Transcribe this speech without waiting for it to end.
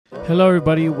Hello,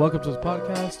 everybody. Welcome to the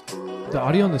podcast. The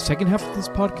audio in the second half of this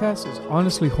podcast is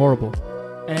honestly horrible.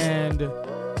 And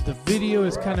the video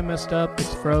is kind of messed up.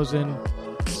 It's frozen.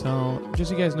 So,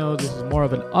 just so you guys know, this is more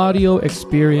of an audio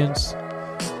experience.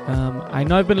 I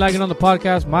know I've been lagging on the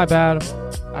podcast. My bad.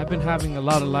 I've been having a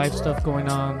lot of live stuff going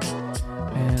on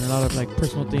and a lot of like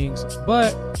personal things.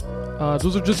 But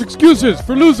those are just excuses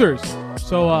for losers.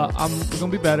 So, we're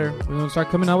going to be better. We're going to start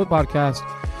coming out with podcasts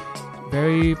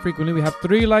very frequently. We have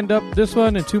 3 lined up, this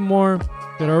one and 2 more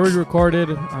that are already recorded.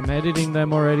 I'm editing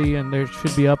them already, and they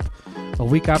should be up a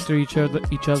week after each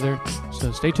other.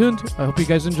 So stay tuned. I hope you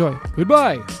guys enjoy.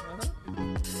 Goodbye.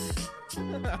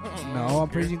 No, I'm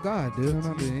praising God, dude. I'm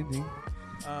not doing anything.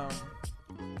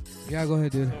 Yeah, go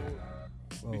ahead, dude.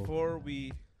 So, before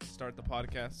we start the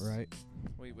podcast, right?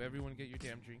 Wait, everyone get your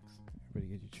damn drinks.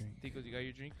 Everybody get your drink. Ticos, you got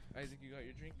your drink? Isaac, you got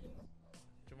your drink?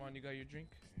 Javon, you got your drink?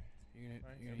 You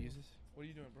gonna use this? What are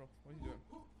you doing, bro? What are you doing?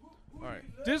 All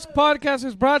right. This podcast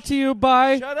is brought to you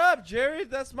by... Shut up,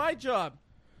 Jared. That's my job.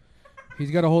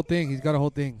 He's got a whole thing. He's got his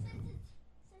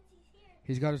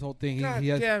whole thing. God he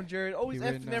has damn, Jared. Always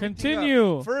effing everything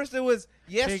Continue. up. First, it was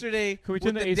yesterday Can we with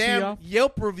turn the the AC damn off?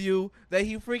 Yelp review that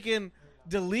he freaking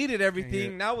deleted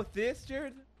everything. Yeah. Now with this,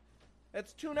 Jared,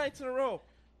 that's 2 nights in a row.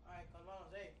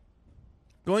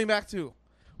 Going back to,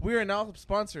 we are now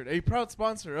sponsored, a proud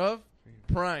sponsor of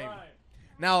Prime.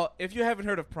 Now, if you haven't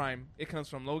heard of Prime, it comes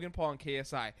from Logan Paul and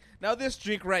KSI. Now, this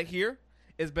drink right here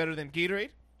is better than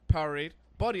Gatorade, Powerade,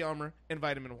 Body Armor, and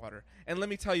vitamin water. And let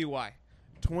me tell you why.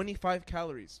 25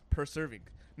 calories per serving.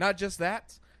 Not just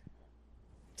that,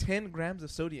 10 grams of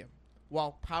sodium.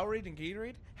 While Powerade and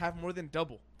Gatorade have more than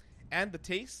double. And the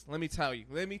taste, let me tell you.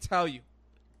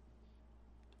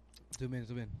 Zoom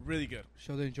in. Really good.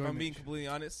 Show the If enjoyment. I'm being completely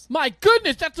honest. My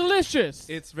goodness, that's delicious.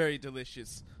 It's very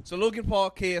delicious. So Logan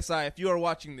Paul, KSI, if you are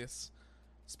watching this,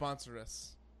 sponsor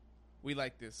us. We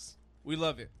like this. We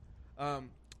love it.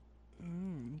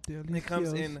 It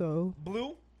comes in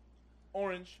blue,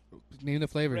 orange, Name the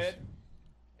flavors. red,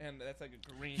 and that's like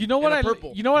a green. You know what and a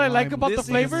purple. You know what I like Lime. about the This is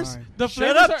flavors? lime. The Shut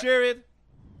flavors up, are Jared.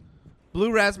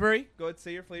 Blue raspberry. Go ahead,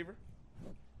 say your flavor.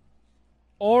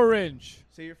 orange.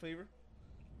 Say your flavor.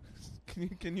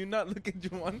 Can you not look at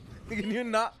Juwan? Can you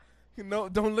not? No,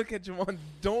 don't look at Juwan.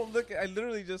 Don't look at. I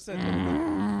literally just said.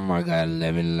 I got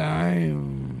lemon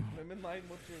lime. Lemon lime.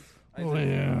 What's yours? Oh, Isaac.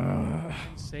 yeah.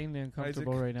 Insanely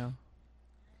uncomfortable Isaac. right now.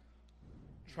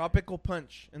 Tropical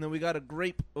punch, and then we got a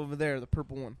grape over there, the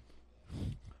purple one.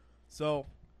 So,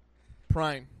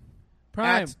 Prime.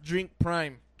 At drink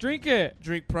Prime. Drink it.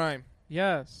 Drink Prime.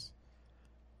 Yes.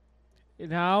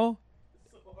 Now?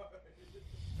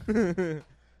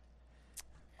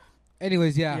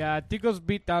 Anyways, yeah. Yeah, Tico's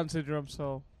beat Down syndrome,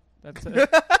 so that's it.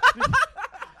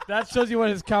 That shows you what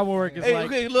his cowboy work is Hey, like.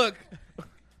 okay, look.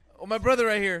 Oh, my brother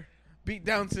right here beat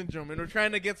Down syndrome, and we're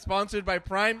trying to get sponsored by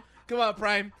Prime. Come on,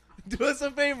 Prime. Do us a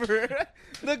favor.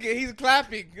 Look, he's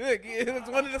clapping. Look, it's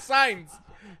one of the signs.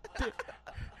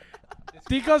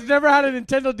 Tico's never had a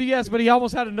Nintendo DS, but he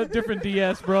almost had a different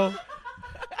DS, bro.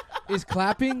 Is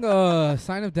clapping a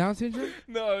sign of Down syndrome?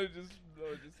 No, just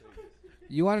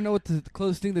You want to know what the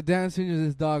closest thing to Down syndrome is?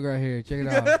 This dog right here. Check it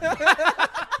out.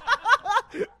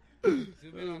 Zoom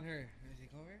in on her. Is he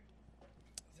come here?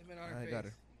 Zoom in on her I face. got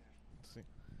her.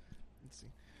 Let's see.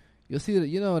 You'll see that.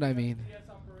 You know what I mean.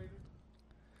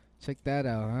 Check that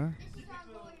out, huh?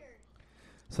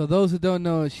 So those who don't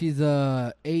know, she's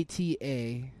a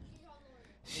ATA.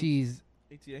 She's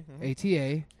ATA.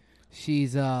 ATA.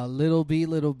 She's little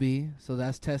B. So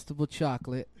that's testable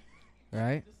chocolate,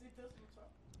 right?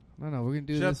 No, we're gonna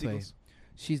do it this way.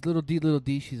 She's little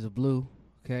D. She's a blue.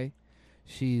 Okay.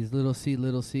 She's little C,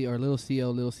 or little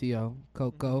CO,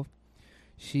 Cocoa.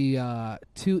 She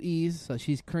 2 E's, so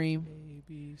she's cream,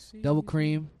 double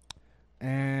cream,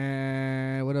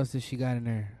 and what else does she got in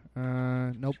there?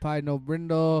 No pie, no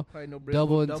brindle,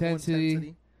 double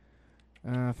intensity.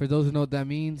 For those who know what that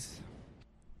means,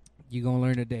 you gonna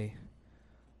learn today.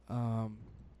 So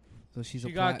she's She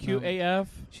a got platinum. QAF.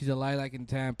 She's a lilac and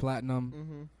tan platinum.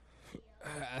 Mm-hmm.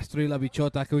 Astrid La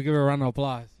Bichota. Can we give her a round of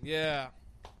applause? Yeah.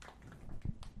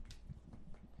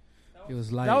 It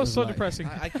was light. That was it so light. depressing.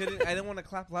 I couldn't. I didn't want to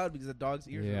clap loud because the dog's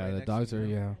ears. Yeah, are right the next dogs to are,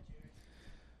 me. yeah.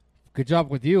 Good job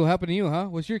with you. What happened to you, huh?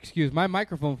 What's your excuse? My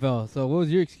microphone fell. So what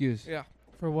was your excuse? Yeah.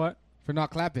 For what? For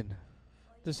not clapping.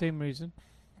 The same reason.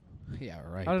 Yeah,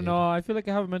 right. I don't dude. know. I feel like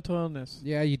I have a mental illness.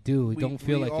 Yeah, you do. We Don't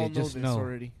feel like all it. Just this know.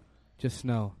 already. Just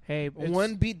know. Hey, it's,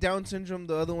 One beat Down syndrome,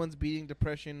 the other one's beating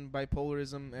depression,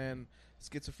 bipolarism, and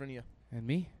schizophrenia. And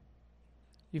me?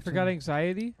 you forgot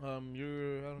anxiety? You're I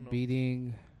don't know.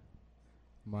 Beating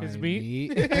my His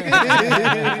meat?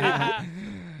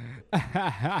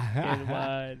 Good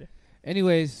one.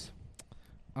 Anyways,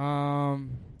 how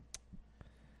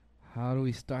do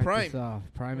we start Prime. this off?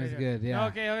 Prime Right is here. good, yeah. No,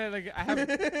 okay. Like I have.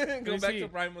 Go me back see. to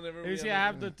Prime whenever Let me we see.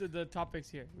 have I have it. the topics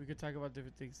here. We could talk about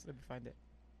different things. Let me find it.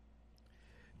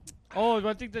 Oh,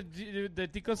 one thing that the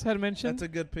Ticos had mentioned. That's a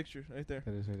good picture right there.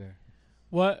 That is right there.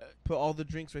 What? Put all the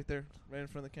drinks right there, right in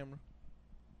front of the camera.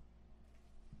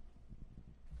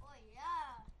 Oh yeah.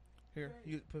 Here,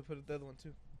 you put the other one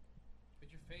too. Put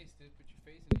your face, dude. Put your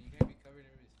face in it. You can't be covering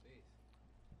everybody's face.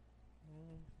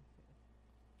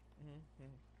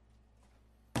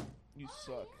 You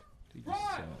suck.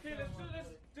 Okay,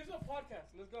 this is a podcast.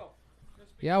 Let's go.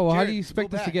 Yeah, well, how do Jared, you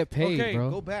expect go us to back. get paid, Okay, bro?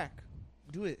 Go back.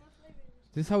 Do it.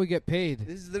 This is how we get paid.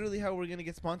 This is literally how we're gonna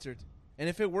get sponsored. And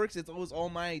if it works, it's always all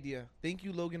my idea. Thank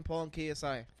you, Logan Paul and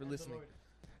KSI, for listening.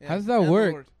 Yeah, How does that and the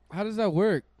work? Lord. How does that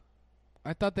work?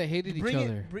 I thought they hated each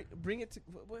other. Bring it to.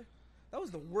 What? That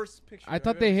was the worst picture. I I've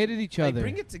thought ever they seen. hated each Like, other.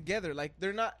 bring it together. Like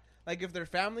they're not. Like if they're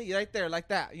family, right there, like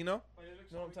that. You know?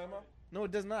 You know what I'm talking about? No,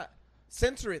 it does not.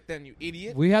 Censor it, then, you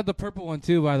idiot. We had the purple one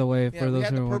too, by the way. Yeah, for we those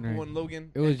had who the are purple wondering. one,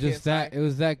 Logan. It was and just KSI. that. It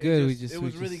was that good. It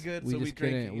was really good, so we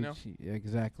drank it, you know?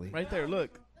 Exactly. Right there,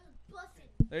 look.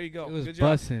 There you go. It was Good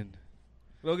job. bussing.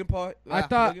 Logan Paul. I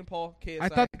thought- Logan Paul, KSI. I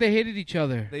thought they hated each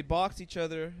other. They boxed each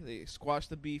other. They squashed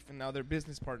the beef, and now they're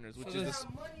business partners, which is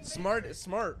smart,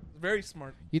 very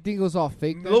smart. You think it was all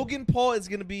fake? Then? Logan Paul is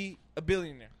gonna be a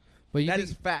billionaire. But you That think,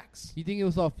 is facts. you think it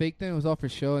was all fake? Then it was all for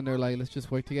show, and they're like, let's just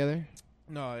work together.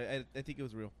 No, I think it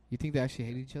was real. You think they actually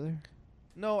hate each other?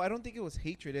 No, I don't think it was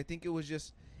hatred. I think it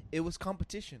was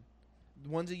competition.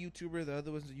 One's a YouTuber, the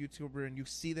other one's a YouTuber, and you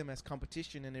see them as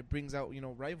competition, and it brings out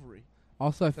rivalry.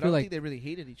 Also, I But I feel don't like think they really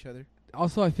hated each other. I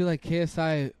feel like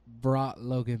KSI brought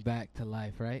Logan back to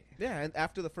life, right? Yeah, and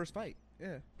after the first fight,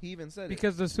 yeah, he even said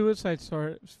Because the Suicide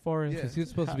Forest. Yeah. Because he was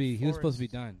supposed to be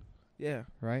done, it. Yeah,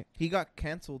 right? he got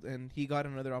canceled, and he got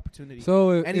another opportunity.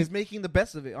 So and he's making the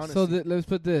best of it, honestly. so let's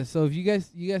put this. So if you guys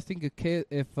think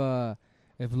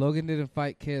if Logan didn't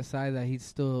fight KSI, that he'd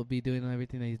still be doing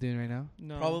everything that he's doing right now?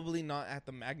 No. Probably not at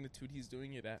the magnitude he's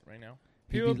doing it at right now.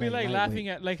 People would be like lightweight. laughing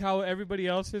at like how everybody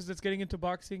else is that's getting into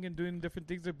boxing and doing different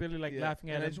things. They're really like laughing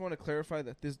at and I him. just want to clarify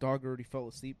that this dog already fell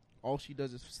asleep. All she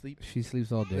does is sleep. She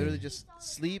sleeps all day. Literally just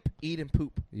sleep, eat, and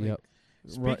poop. Like, Yep.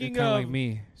 Speaking kind of of- like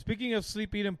me. Speaking of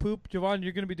sleep, eat, and poop, Javon,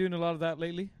 you're gonna be doing a lot of that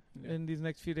lately in these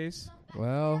next few days.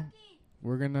 Well,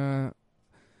 we're gonna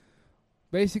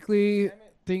basically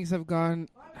things have gone.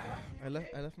 I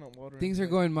left my water. Things are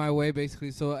inside. going my way,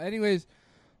 basically. So, anyways,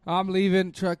 I'm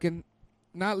leaving trucking.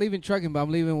 Not leaving trucking, but I'm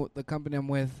leaving with the company I'm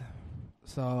with.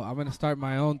 So, I'm going to start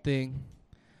my own thing.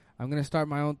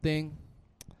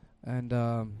 And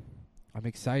I'm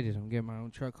excited. I'm getting my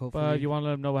own truck, hopefully. But you want to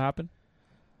let them know what happened?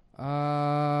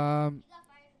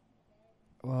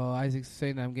 Well, Isaac's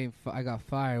saying that I got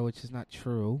fired, which is not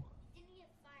true. Didn't get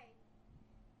fired.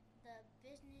 The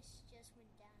business just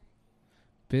went down.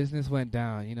 Business went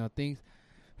down.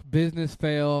 Business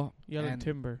fail. Yelling and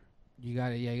timber. You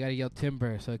gotta yell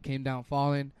timber. So it came down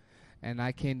falling, and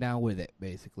I came down with it,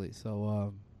 basically.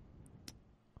 So,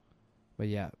 but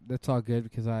yeah, that's all good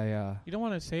because You don't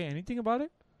want to say anything about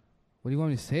it? what do you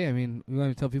want me to say? I mean, you want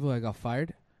me to tell people I got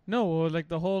fired? No, well, like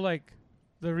the whole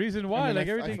the reason why, I mean, I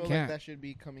everything. feel Can't. like that should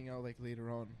be coming out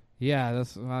later on. Yeah,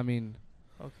 I mean,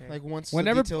 Okay. Like once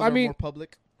Whenever- the details I are mean- more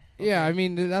public. yeah, Okay. I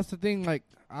mean, that's the thing. Like,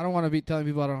 I don't want to be telling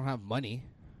people I don't have money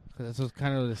because that's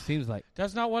kind of what it seems like.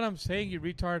 That's not what I'm saying, you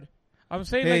retard. I'm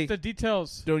saying Hey. like the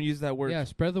details. Don't use that word. Yeah,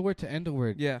 spread the word to end the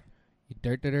word. Yeah. You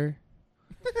dirt-ditter.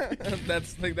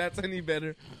 that's any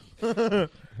better.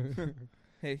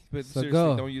 Hey, but So seriously,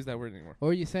 go. don't use that word anymore. What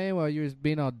were you saying while you was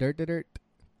being all dirt?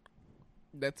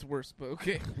 That's worse, but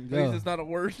okay. At Go. least it's not a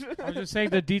word. I'm just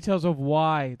saying the details of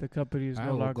why the company is I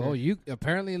no will longer. go. You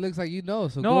apparently it looks like you know.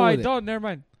 So no, go I with it. don't. Never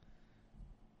mind.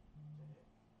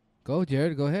 Go,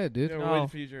 Jared. Go ahead, dude. Yeah, No. we're waiting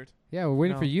for you, Jared. Yeah, we're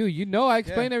waiting No. for you. You know, I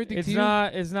explained everything It's to you.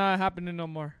 not. It's not happening no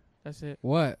more. That's it.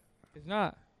 What? It's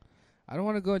not. I don't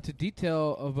want to go into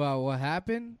detail about what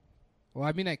happened. Well,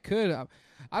 I mean, I could.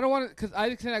 I don't want to, because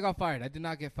I said I got fired. I did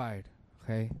not get fired.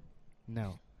 Okay?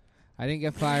 No. I didn't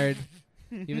get fired.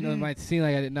 Even though it might seem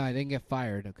like I didn't. No, I didn't get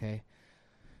fired. Okay?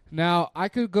 Now, I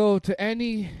could go to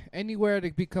anywhere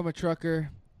to become a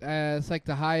trucker. It's like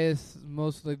the highest,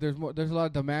 most, like there's a lot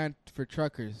of demand for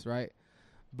truckers, right?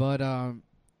 But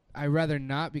I'd rather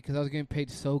not because I was getting paid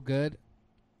so good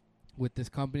with this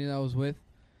company that I was with.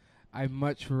 I'd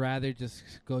much rather just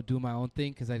go do my own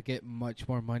thing because I'd get much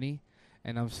more money.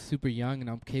 And I'm super young and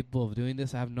I'm capable of doing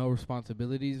this. I have no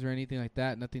responsibilities or anything like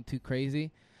that. Nothing too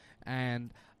crazy.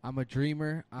 And I'm a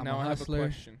dreamer. I'm now a I have a hustler.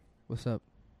 question. What's up?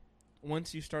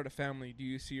 once you start a family, do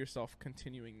you see yourself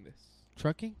continuing this?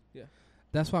 Trucking? Yeah.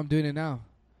 That's why I'm doing it now.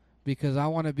 Because I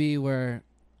want to be where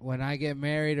when I get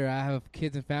married or I have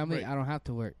kids and family, Right. I don't have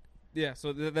to work. Yeah,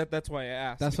 so that's why I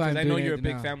asked. That's why I'm I know doing you're a it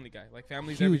big now. family guy. Like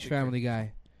family's Huge everything for family you.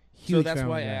 guy. So Huge that's why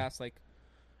I family guy. asked. Like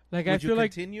Like would I you feel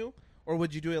like continue, or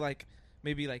would you do it like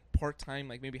maybe like part time,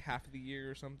 like maybe half of the year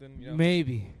or something? You know?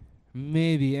 Maybe.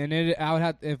 And I would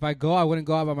have if I go, I wouldn't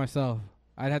go out by myself.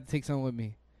 I'd have to take someone with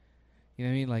me. You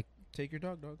know what I mean? Like Take your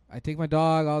dog. I take my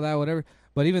dog, all that, whatever.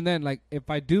 But even then, like if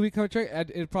I do become a truck,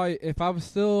 it probably if I was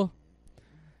still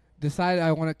decide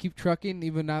I want to keep trucking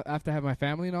even after I have my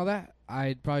family and all that,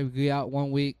 I'd probably be out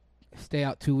 1 week, stay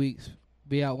out 2 weeks,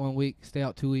 be out 1 week, stay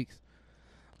out 2 weeks.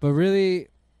 But really,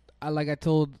 I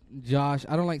told Josh,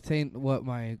 I don't like saying what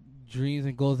my dreams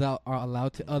and goals out are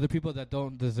allowed to other people that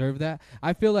don't deserve that.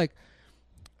 I feel like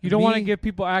you don't want to give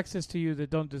people access to you that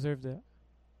don't deserve that.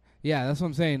 Yeah, that's what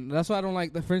I'm saying. That's why I don't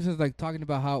like, for instance, like talking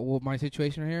about my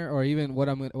situation here, or even what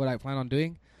I plan on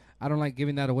doing. I don't like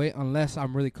giving that away unless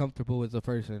I'm really comfortable with the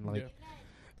person, like,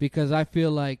 because I feel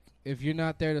like if you're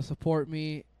not there to support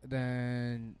me,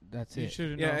 then that's You it.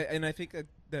 shouldn't Yeah, know. and I think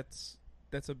that's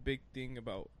a big thing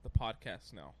about the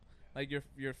podcast now. Like your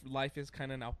life is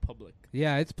kind of now public.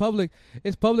 Yeah, it's public.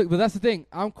 It's public, but that's the thing.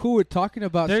 I'm cool with talking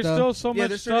about There's stuff. still so much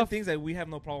There's certain stuff. things that we have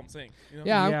no problem saying. You know?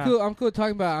 Yeah, Yeah. I'm cool. I'm cool with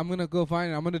talking about. I'm gonna go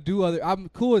find it. I'm gonna do other. I'm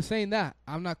cool with saying that.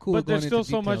 I'm not cool But with going there's still into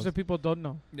so details. much that people don't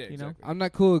know. Yeah, You know? exactly. I'm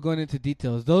not cool with going into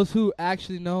details. Those who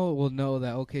actually know will know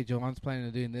that okay, Joan's planning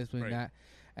on doing this, doing Right. that,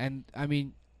 and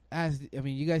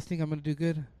you guys think I'm gonna do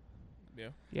good? Yeah.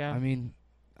 Yeah. I mean,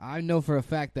 I know for a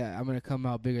fact that I'm gonna come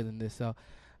out bigger than this. So,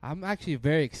 I'm actually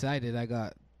very excited.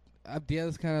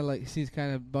 Abdiel's kind of like he's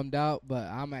kind of bummed out, but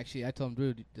I told him,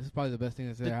 dude, this is probably the best thing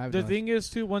that's ever happened. The thing is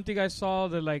too, one thing I saw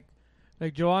that like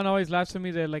Joanne always laughs at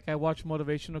me that like I watch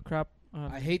motivational crap.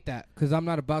 I hate that because I'm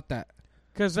not about that.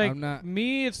 Cause like I'm not-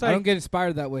 me, it's I like don't get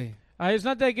inspired that way. it's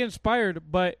not that I get inspired,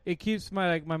 but it keeps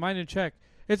my mind in check.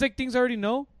 It's like things I already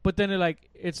know, but then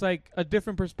it's like a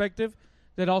different perspective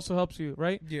that also helps you,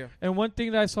 right? Yeah. And one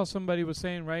thing that I saw somebody was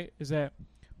saying, right, is that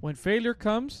when failure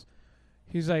comes,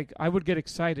 he's like, I would get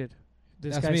excited.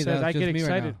 This That's guy me. says, That's I just get me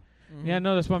right excited. Mm-hmm. Yeah,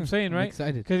 no, that's what I'm saying, I'm right?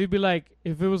 excited. Because he'd be like,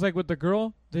 if it was like with the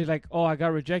girl, they like, oh, I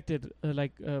got rejected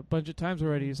like a bunch of times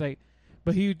already. He's like,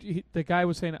 but the guy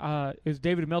was saying, it was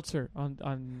David Meltzer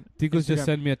on Tico's just Instagram.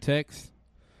 sent me a text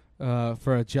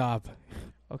for a job.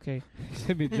 Okay. He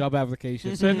sent me a job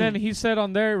application. So and then he said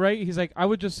on there, right, he's like, I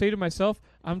would just say to myself,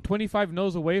 I'm 25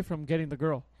 no's away from getting the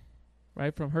girl,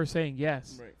 right? From her saying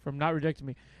yes, Right. from not rejecting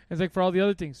me. It's like for all the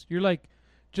other things, you're like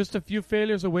just a few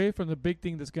failures away from the big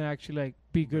thing that's going to actually like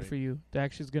be good Right. for you. That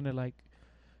actually is going to like,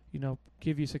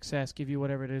 give you success, give you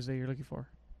whatever it is that you're looking for.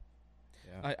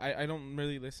 I don't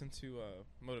really listen to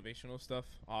motivational stuff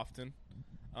often,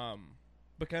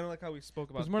 but kind of like how we spoke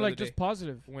about. It's more the like other just day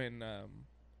positive.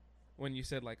 when you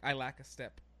said like I lack a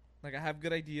step, like I have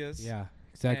good ideas, Yeah, and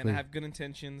exactly. I have good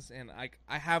intentions, and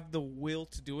I have the will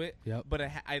to do it, Yep. but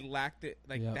I lacked it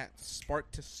like Yep. that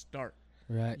spark to start.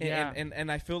 Right. And, Yeah.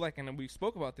 and I feel like, and we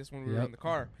spoke about this when we were Yep. in the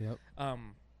car. Yep.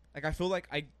 Like I feel like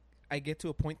I get to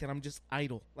a point that I'm just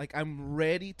idle. Like I'm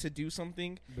ready to do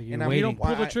something, But you're and I'm You waiting. don't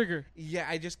pull the I- trigger. yeah,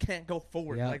 I just can't go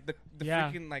forward. Yeah. Like the Yeah.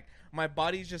 freaking like my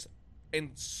body's just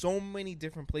in so many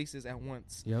different places at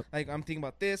once. Yep. Like I'm thinking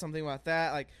about this, I'm thinking about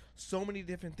that, like so many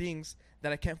different things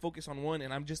that I can't focus on one,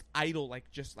 and I'm just idle. Like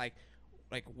just like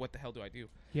what the hell do I do?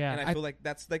 Yeah. And I feel like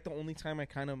that's like the only time I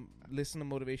kind of listen to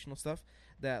motivational stuff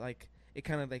that like it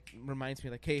kind of like reminds me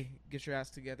like, hey, get your ass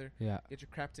together, Yeah. get your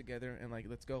crap together, and like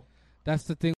let's go. That's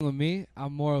the thing with me.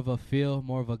 I'm more of a feel,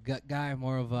 more of a gut guy,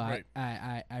 more of a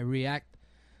Right. I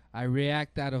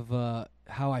react out of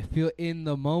how I feel in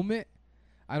the moment.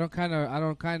 I don't kind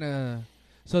of.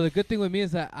 So the good thing with me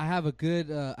is that I have a good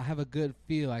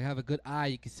feel. I have a good eye,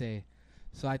 you could say.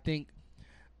 So I think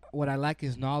what I lack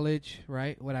is knowledge,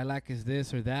 right? What I lack is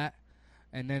this or that.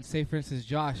 And then say for instance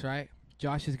Josh, right?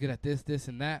 Josh is good at this,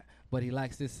 and that, but he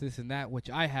lacks this, and that, which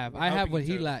I have. We're I have helping what each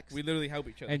he other. lacks. We literally help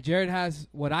each other. And Jared has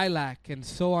what I lack, and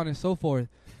so on and so forth.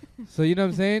 So you know what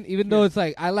I'm saying? Even though it's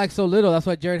like I lack so little, that's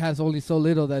why Jared has only so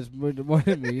little. That's more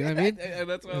than me. You know what I mean? and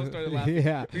that's why I started laughing.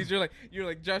 Yeah. Because you're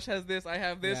like Josh has this, I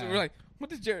have this, and Yeah. we're like, what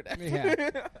does Jared have?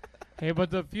 Yeah. Hey, but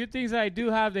the few things that I do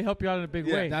have, they help you out in a big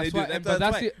Yeah, way. That's they do. why- That's but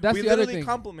that's why. the we other literally thing.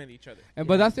 complement each other. And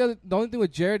but that's the only thing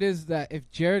with Jared is that if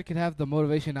Jared can have the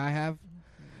motivation I have,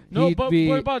 No, he'd but be,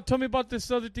 tell me about this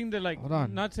other thing that, like, Hold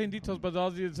on. not saying details, but all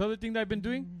this other thing that I've been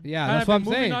doing. yeah, and that's I've what I'm been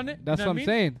moving saying. on it, That's you what know I'm what I mean?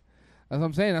 saying. That's what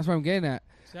I'm saying. That's what I'm getting at.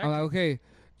 Exactly. I'm like, okay,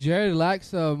 Jared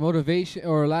lacks motivation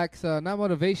or lacks not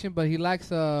motivation, but he lacks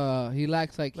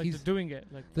like Like he's just doing it.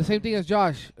 Like the same thing as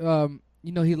Josh.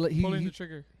 you know, pulling the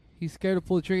trigger. he's scared to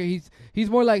pull the trigger. He's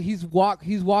more like he's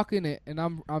walking it, and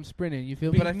I'm sprinting. You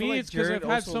feel me? But I feel Me, like it's 'cause Jared I've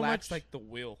had also so lacks much- like the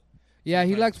will. Yeah,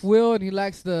 he sometimes. lacks will, and he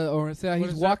lacks or say What he's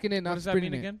does walking that, it, and What I'm does that mean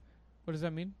sprinting it. again? What does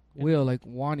that mean? Will, like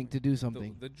wanting to do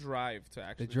something. The drive to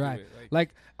actually drive. do it.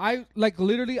 Like I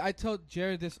literally I tell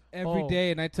Jared this every Oh.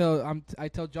 day, and I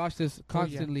tell Josh this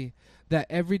constantly that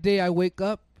every day I wake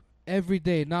up, every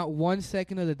day, not 1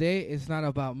 second of the day, it's not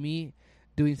about me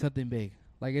doing something big.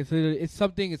 Like it's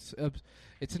something.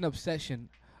 It's an obsession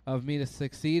of me to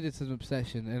succeed. It's an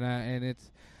obsession, and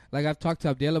it's like I've talked to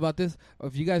Abdiel about this.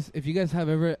 If you guys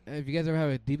ever have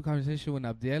a deep conversation with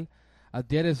Abdiel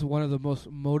is one of the most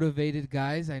motivated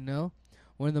guys I know,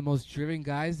 one of the most driven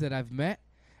guys that I've met,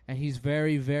 and he's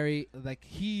very, very like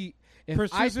he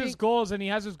pursues his goals, and he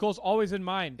has his goals always in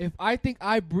mind. If I think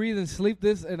I breathe and sleep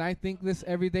this, and I think this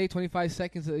every day, 25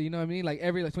 seconds, you know what I mean? Like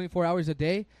every 24 hours a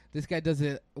day, this guy does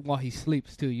it while he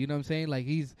sleeps too. You know what I'm saying? Like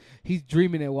he's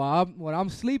dreaming it while I'm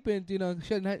sleeping. You know,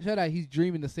 shut eye. He's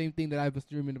dreaming the same thing that I was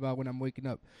dreaming about when I'm waking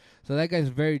up. So that guy's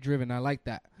very driven. I like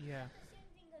that. Yeah.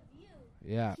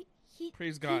 Yeah.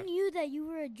 Praise God. He knew that you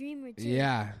were a dreamer too.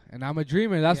 Yeah, and I'm a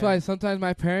dreamer. That's why sometimes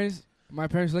my parents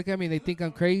look at me and they think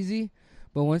I'm crazy,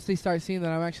 but once they start seeing that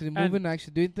I'm actually moving, and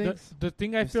actually doing things. The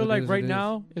thing I feel like right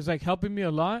now is like helping me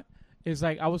a lot. Is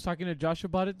like I was talking to Josh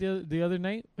about it the other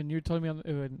night when you were telling me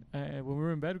when we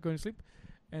were in bed going to sleep,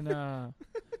 and we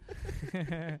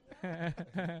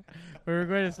were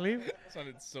going to sleep.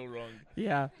 Sounded so wrong.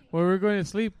 Yeah, when we were going to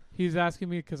sleep, he's asking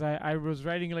me because I was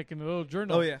writing like in a little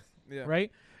journal. Oh yeah.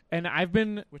 Right. And I've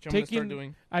been Which I'm gonna start taking.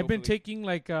 doing. I've been taking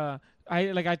like I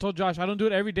told Josh I don't do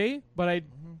it every day, but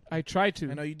I try to.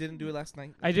 I know you didn't do it last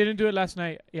night. I didn't do it last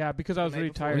night. Yeah, because I was really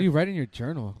What tired. do you write in your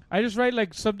journal? I just write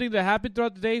like something that happened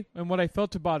throughout the day and what I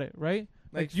felt about it. Right.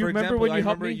 Like you for remember example, when I you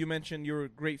helped remember me? you mentioned you were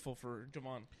grateful for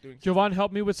Javon doing. Javon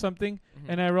helped me with something, Mm-hmm.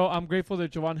 and I wrote, "I'm grateful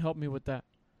that Javon helped me with that."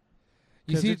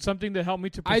 You see, it's something that helped me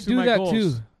to pursue I do my that goals.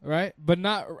 too, right? But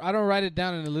I don't write it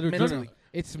down in a little Mentally. journal.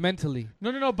 It's mentally.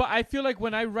 No. But I feel like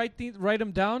when I write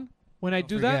them down, when I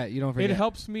do that, You don't forget. it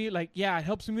helps me like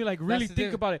really the think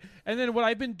thing. about it. And then what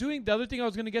I've been doing, the other thing I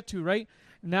was gonna get to, right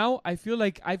now, I feel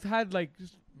like I've had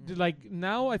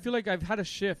now I feel like I've had a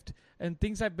shift and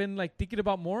things I've been like thinking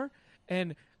about more,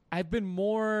 and I've been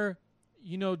more,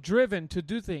 driven to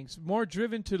do things, more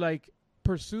driven to like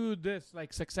pursue this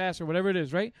like success or whatever it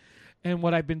is, right? And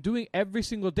what I've been doing every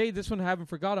single day, this one I haven't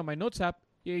forgot on my notes app.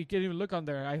 Yeah, you can't even look on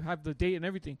there. I have the date and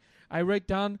everything. I write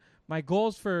down my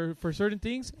goals for certain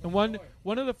things, and one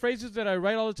of the phrases that I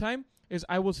write all the time is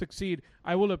 "I will succeed.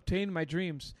 I will obtain my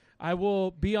dreams. I will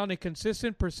be on a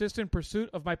consistent, persistent pursuit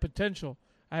of my potential."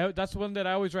 That's the one that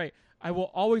I always write. I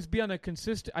will always be on a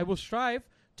consistent. I will strive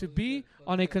to be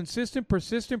on a consistent,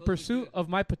 persistent pursuit of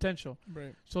my potential.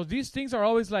 Right. So these things are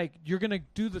always like, you're going to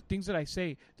do the things that I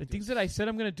say. The things that I said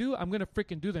I'm going to do, I'm going to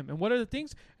freaking do them. And what are the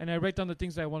things? And I write down the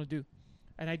things that I want to do.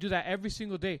 And I do that every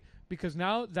single day because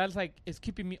now that's like, it's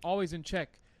keeping me always in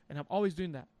check. And I'm always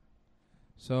doing that.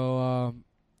 So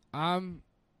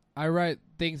I write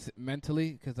things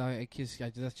mentally because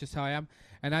that's just how I am.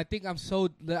 And I think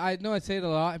I know I say it a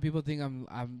lot and people think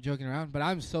I'm joking around, but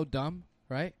I'm so dumb,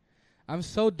 right? I'm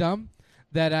so dumb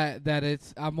that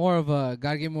I'm more of a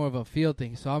gotta get more of a feel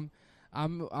thing. So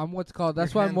I'm what's called.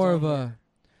 That's why I'm more of a.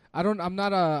 I don't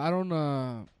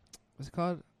what's it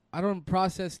called? I don't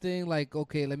process thing like,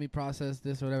 okay, let me process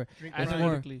this or whatever.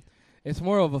 It's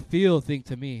more of a feel thing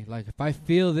to me. Like if I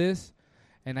feel this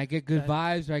and I get good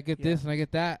vibes or I get this and I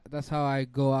get that, that's how I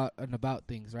go out and about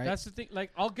things, right? That's the thing.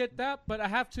 Like I'll get that, but I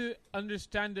have to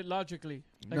understand it logically.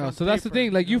 Like no, so that's the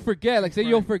thing. Like you forget. Like say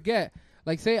you'll forget.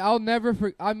 Like say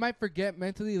I might forget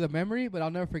mentally the memory, but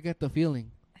I'll never forget the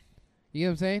feeling. You know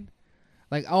what I'm saying?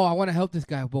 Like, oh, I want to help this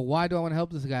guy, but why do I want to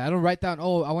help this guy? I don't write down,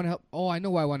 oh, I want to help. Oh, I know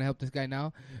why I want to help this guy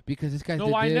now because this guy. No,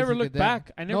 did I this never and look did back.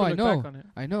 that. I never look back on it.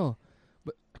 I know,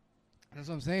 but that's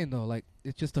what I'm saying though. Like,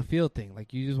 it's just a feel thing.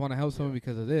 Like, you just want to help someone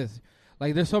because of this.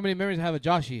 Like, there's so many memories I have of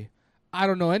Joshy. I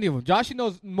don't know any of them. Joshy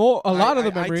knows a lot of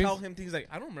the memories. I tell him things like,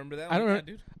 I don't remember that. I don't know,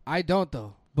 dude. I don't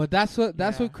though. But that's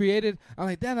what created. I'm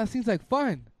like, damn, that seems like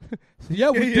fun. So,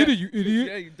 yeah, we did it, you idiot.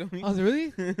 Yeah, you dummy. I was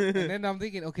really, and then I'm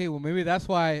thinking, okay, well maybe that's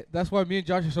why me and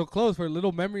Josh are so close for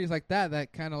little memories like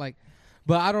that kind of like.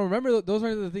 But I don't remember those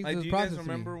are the things. Like, that do you guys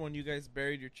remember when you guys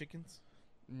buried your chickens?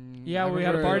 Yeah, we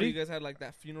had a Remember party. You guys had like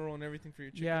that funeral and everything for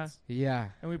your chickens. Yeah.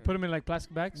 And we put them in like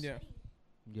plastic bags.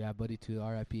 Yeah, buddy, too.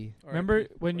 R.I.P. Remember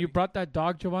when you brought that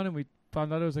dog, Giovanni, and we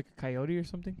found out it was like a coyote or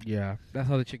something? Yeah, that's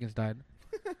how the chickens died.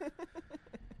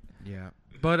 Yeah.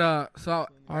 But so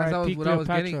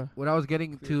what I was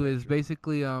getting to is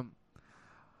basically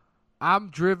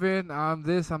I'm driven. I'm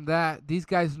this. I'm that. These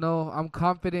guys know I'm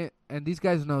confident, and these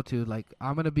guys know too. Like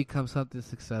I'm gonna become something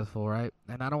successful, right?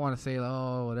 And I don't want to say,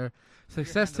 oh, whatever.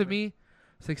 Success to me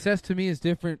is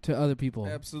different to other people.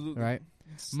 Absolutely. Right.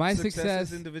 My success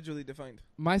is individually defined.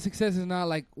 My success is not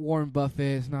like Warren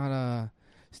Buffett. It's not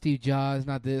Steve Jobs.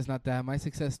 Not this. Not that. My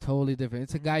success is totally different.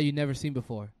 It's a guy you never seen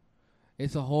before.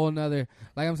 It's a whole nother.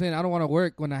 Like I'm saying, I don't want to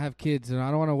work when I have kids, and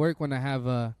I don't want to work when I have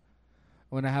a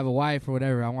wife or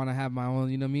whatever. I want to have my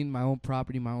own, you know what I mean, my own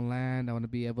property, my own land. I want to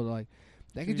be able to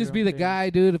I could just be the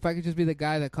guy, dude. If I could just be the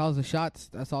guy that calls the shots,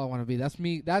 that's all I want to be. That's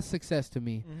me. That's success to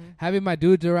me. Having my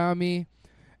dudes around me,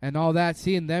 and all that,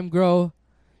 seeing them grow,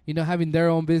 you know, having their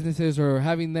own businesses or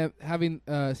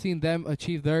seeing them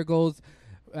achieve their goals,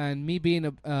 and me being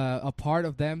a part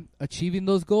of them achieving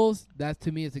those goals. That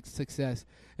to me is a success.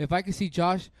 If I could see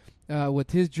Josh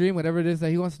with his dream, whatever it is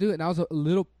that he wants to do, and I was a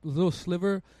little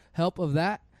sliver help of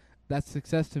that, that's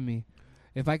success to me.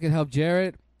 If I could help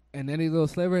Jared and any little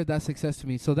sliver, that's success to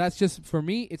me. So that's just, for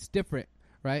me, it's different,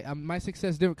 right? My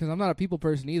success is different because I'm not a people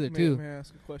person either, too. May I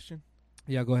ask a question?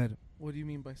 Yeah, go ahead. What do you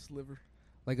mean by sliver?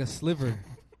 Like a sliver.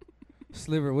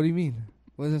 Sliver, what do you mean?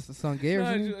 Was this a song gay or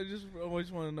something? I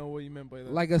just want to know what you meant by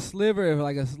that. Like a sliver,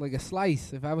 like a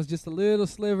slice. If I was just a little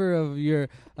sliver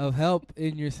of help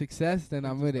in your success, then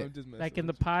I'm with it. Like in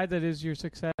the pie that is your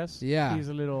success. Yeah. He's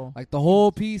a little. Like the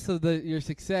whole piece of your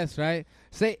success, right?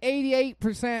 Say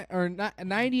 88% or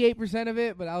 98% of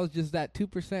it, but I was just that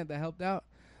 2% that helped out.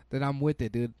 Then I'm with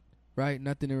it, dude. Right?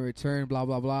 Nothing in return. Blah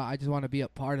blah blah. I just want to be a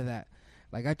part of that.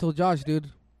 Like I told Josh,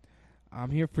 dude. I'm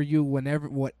here for you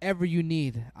whatever you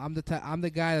need. I'm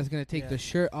the guy that's gonna take the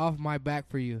shirt off my back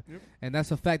for you, and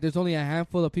that's a fact. There's only a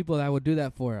handful of people that would do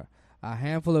that for. A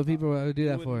handful of people that would do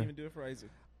that for. Wouldn't even do it for Isaac.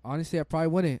 Honestly, I probably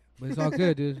wouldn't, but it's all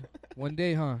good, dude. One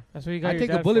day, huh? That's what you got. I'll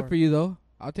take a bullet for you, though.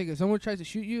 I'll take it. Someone tries to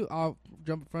shoot you, I'll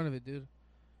jump in front of it, dude.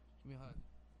 Give me a hug.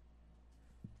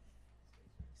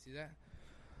 See that?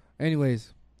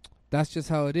 Anyways, that's just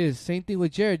how it is. Same thing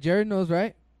with Jared. Jared knows,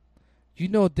 right? You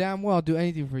know damn well I'll do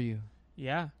anything for you.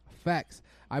 Yeah. Facts.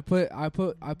 I put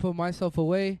myself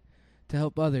away to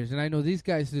help others, and I know these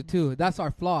guys do too. That's our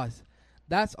flaws.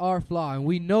 That's our flaw, and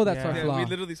we know that's our flaw. We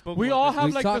literally spoke. We about all this.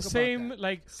 have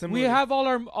like the same we have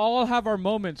all have our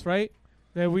moments, right?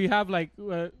 That we have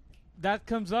that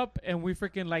comes up, and we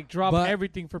freaking drop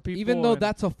everything for people. Even though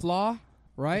that's a flaw,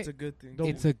 right? It's a good thing.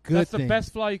 It's a good thing. That's the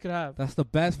best flaw you could have. That's the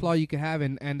best flaw you could have,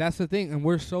 and that's the thing. And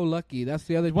we're so lucky. That's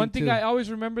the other thing. One thing too. I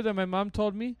always remember that my mom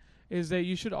told me is that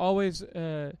you should always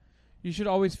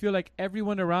feel like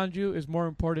everyone around you is more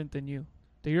important than you.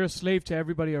 That you're a slave to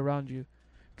everybody around you,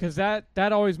 because that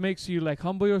always makes you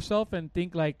humble yourself and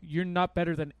think like you're not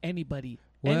better than anybody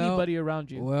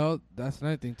around you. Well, that's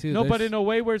another thing too. No, but in a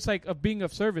way where it's like of being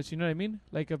of service. You know what I mean?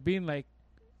 Like of being I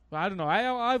don't know.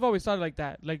 I've always thought like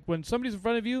that. Like when somebody's in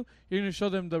front of you, you're gonna show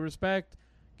them the respect,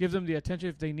 give them the attention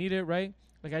if they need it, right?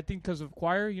 Like I think because of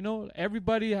choir, you know,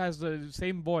 everybody has the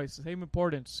same voice, the same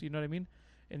importance. You know what I mean?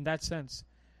 In that sense.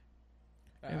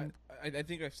 I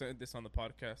think I've said this on the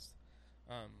podcast,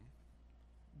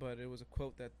 but it was a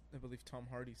quote that I believe Tom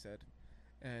Hardy said,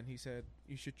 and he said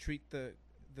you should treat the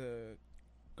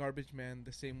garbage man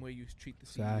the same way you treat the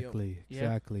CEO.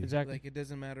 Exactly. Like it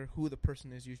doesn't matter who the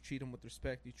person is, you treat him with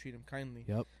respect, you treat him kindly.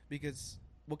 Yep. Because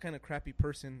what kind of crappy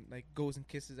person goes and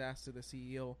kisses ass to the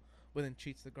CEO? But then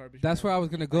treats the garbage. That's man where I was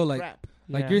gonna go. Crap.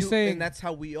 You're saying, and that's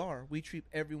how we are. We treat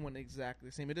everyone exactly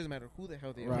the same. It doesn't matter who the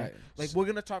hell they are. Right. Like we're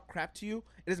gonna talk crap to you.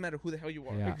 It doesn't matter who the hell you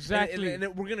are. Yeah. Exactly.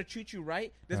 And we're gonna treat you right.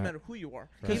 It doesn't matter who you are.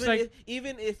 Right.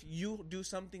 Even if you do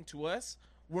something to us,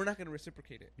 we're not gonna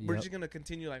reciprocate it. We're just gonna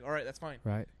continue. All right, that's fine.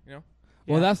 Right. You know.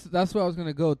 Well, that's where I was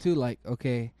gonna go too. Like,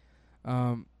 okay,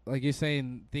 like you're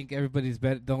saying, think everybody's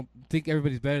better. Don't think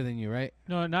everybody's better than you, right?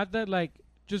 No, not that.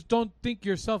 Just don't think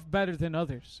yourself better than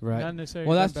others. Right. Not necessarily.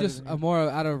 Well, that's just a more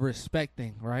out of respect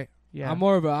thing, right? Yeah. I'm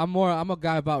a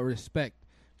guy about respect.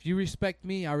 If you respect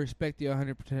me, I respect you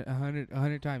 100%,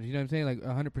 100 times. You know what I'm saying? Like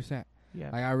 100%. Yeah.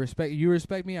 Like I respect you,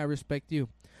 respect me, I respect you.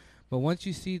 But once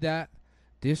you see that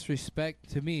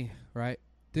disrespect to me, right?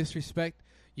 Disrespect,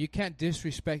 you can't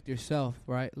disrespect yourself,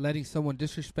 right? Letting someone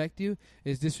disrespect you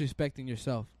is disrespecting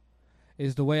yourself.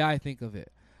 Is the way I think of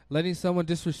it. Letting someone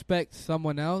disrespect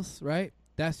someone else, right?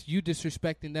 That's you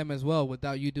disrespecting them as well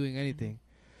without you doing anything.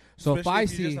 So especially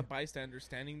if you're just a bystander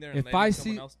standing there and if letting I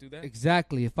someone see else do that,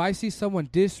 exactly, if I see someone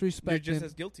disrespecting, you're just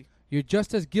as guilty. You're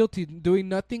just as guilty. Doing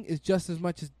nothing is just as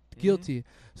much as guilty.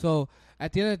 So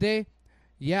at the end of the day,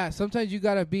 yeah, sometimes you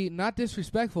gotta be not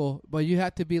disrespectful, but you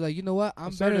have to be like, you know what,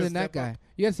 I'm better than that guy.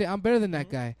 You gotta say, I'm better than that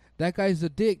guy. That guy's a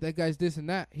dick. That guy's this and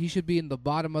that. He should be in the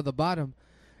bottom of the bottom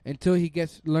until he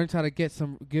learns how to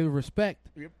give respect.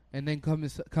 Yep. and then come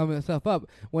himself up.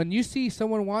 When you see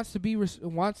someone wants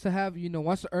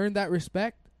to earn that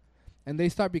respect, and they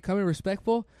start becoming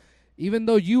respectful, even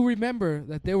though you remember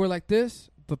that they were like this,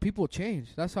 but people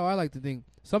change. That's how I like to think.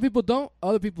 Some people don't,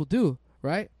 other people do,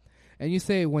 right? And you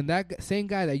say when that same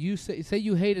guy that you say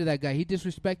you hated that guy, he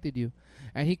disrespected you,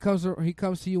 and he comes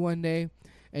to you one day,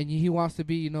 and he wants to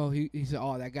be, he said,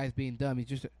 oh, that guy's being dumb. He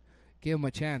just give him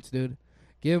a chance, dude.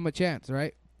 Give him a chance,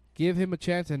 right? Give him a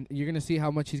chance, and you're gonna see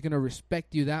how much he's gonna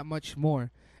respect you that much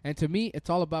more. And to me, it's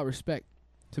all about respect.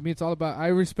 To me, it's all about I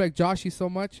respect Joshy so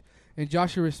much, and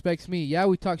Joshua respects me. Yeah,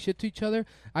 we talk shit to each other.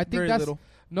 I think Very that's little.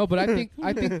 no, but I think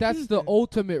that's the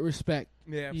ultimate respect.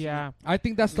 Yeah, absolutely. Yeah. I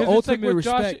think that's the 'Cause it's like ultimate what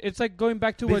Josh, respect. it's like going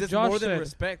back to Because what it's Josh more than said.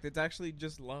 respect. It's actually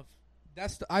just love.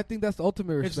 I think that's the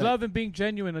ultimate respect. It's love and being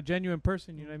genuine, a genuine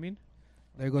person. You know what I mean?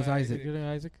 There goes Isaac. Good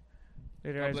night, Isaac.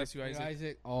 Later, God Isaac. bless you,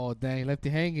 Isaac. Oh, dang, left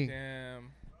you hanging.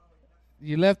 Damn.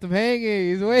 You left him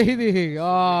hanging. He's waiting.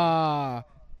 Ah.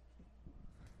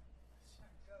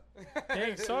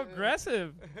 Dang, so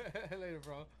aggressive. Later,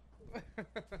 bro.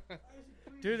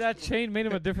 Dude, that chain made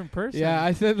him a different person. Yeah,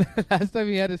 I said last time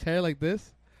he had his hair like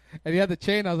this, and he had the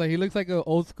chain. I was like, he looks like an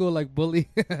old school like bully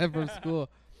from school.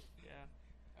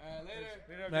 Yeah.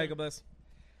 All right, God bless.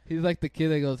 He's like the kid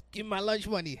that goes, "Give me my lunch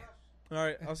money." All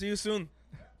right, I'll see you soon.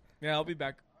 Yeah, I'll be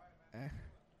back.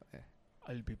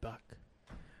 I'll be back.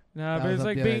 Nah, That but was it's up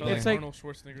like the being, other it's day. like, Arnold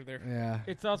Schwarzenegger there. Yeah.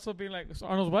 it's also being like, so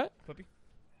Arnold's what? Puppy.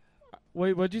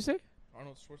 Wait, what'd you say?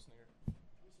 Arnold Schwarzenegger.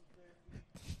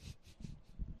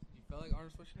 You felt like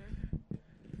Arnold Schwarzenegger?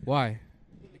 Why?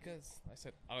 Because I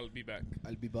said I'll be back.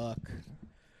 I'll be back.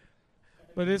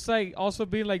 But it's like also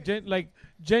being like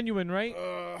genuine, right?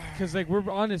 Because like we're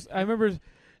honest. I remember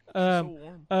So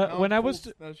warm. when I I'm was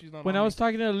cold now she's not when on I me. was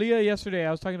talking to Leah yesterday.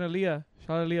 I was talking to Leah.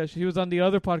 Shout out Leah. She was on the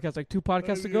other podcast like 2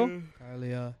 podcasts ago.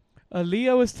 Aaliyah.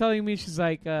 Leah was telling me, she's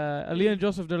like, Leah and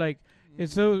Joseph, they're like,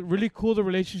 it's so really cool the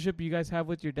relationship you guys have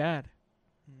with your dad.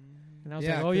 And I was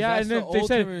like, oh 'cause yeah. that's And then the they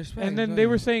said, ultimate respect, and then right? they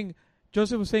were saying,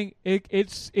 Joseph was saying,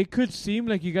 it could seem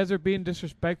like you guys are being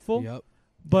disrespectful, Yep.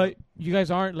 but you guys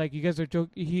aren't. Like you guys are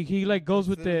joking. He like goes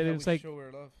with it. And it's like, show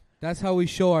her love. That's how we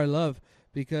show our love.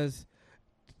 Because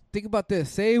think about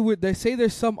this. They say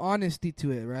there's some honesty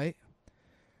to it, right?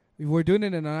 We're doing it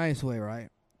in a nice way, right?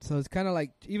 So it's kind of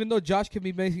like, even though Josh can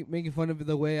be making fun of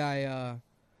the way I,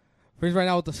 for instance, right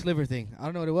now with the sliver thing. I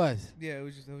don't know what it was. Yeah, it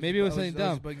was just. Maybe it was something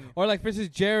dumb. Or like, for instance,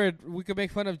 Jared, we could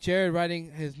make fun of Jared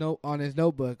writing his note on his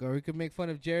notebook. Or we could make fun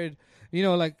of Jared,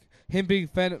 like him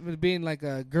being like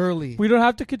a girly. we don't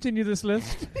have to continue this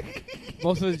list.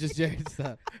 Most of it's just Jared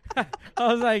stuff. I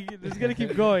was like, it's gonna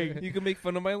keep going. You can make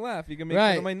fun of my laugh. You can make Right.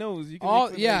 fun of my nose. You can Oh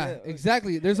make fun yeah, of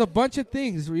exactly. There's a bunch of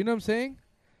things. You know what I'm saying?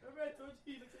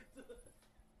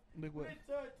 Like what?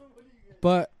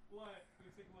 But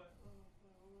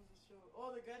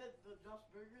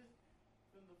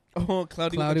Oh,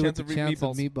 Cloudy with the chance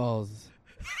of meatballs.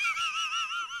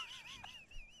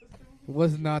 It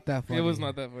was not that funny. It was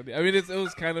not that funny. I mean, it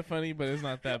was kind of funny, but it's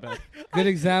not that bad. Good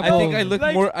example. I think I look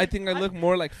Like- more. I think I look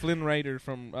more like Flynn Rider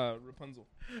from Rapunzel.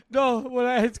 No,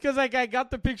 it's because like I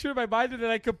got the picture in my mind and then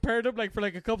I compared them like for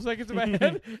like a couple seconds in my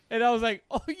head, and I was like,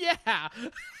 oh yeah.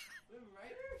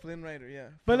 Flynn Rider, yeah.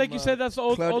 But From, like you said, that's the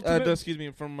ultimate. excuse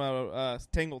me, from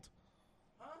Tangled.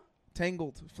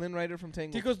 Tangled. Flynn Rider from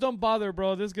Tangled. He goes, don't bother,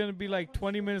 bro. This is gonna be like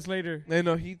 20 minutes later.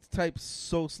 No, he types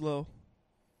so slow.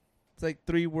 It's like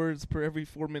 3 words per every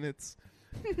 4 minutes.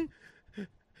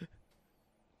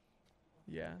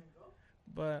 Yeah,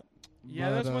 but yeah,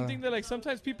 that's one thing that like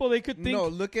sometimes people they could think. No,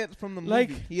 look at from the movie.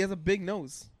 like- He has a big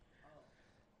nose.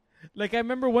 Like I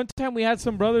remember one time we had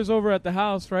some brothers over at the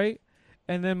house, right?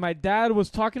 And then my dad was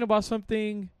talking about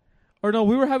something, or no,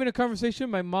 we were having a conversation.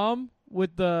 My mom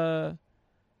with the.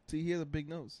 See, he has a big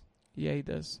nose. Yeah, he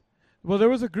does. Well, there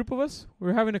was a group of us. We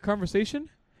were having a conversation,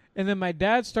 and then my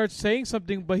dad starts saying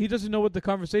something, but he doesn't know what the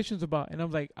conversation's about. And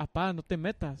I'm like, "Apá, no te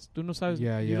metas. Tú no sabes.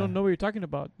 Yeah, You yeah. don't know what you're talking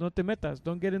about. No te metas.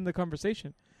 Don't get in the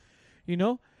conversation." You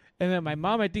know. And then my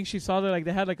mom, I think she saw that like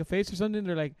they had like a face or something.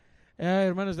 They're like,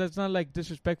 hermanos, that's not like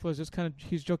disrespectful. It's just kind of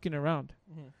he's joking around.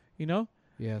 You know.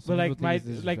 Yeah, But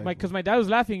because my dad was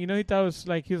laughing. You know, he thought it was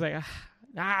like he was like,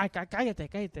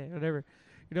 cállate, whatever.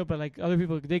 You know, but like other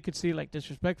people, they could see like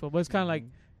disrespectful. But it's kind of like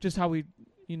just how we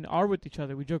are with each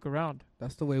other. We joke around.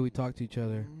 that's the way we talk to each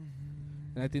other,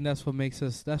 and I think that's what makes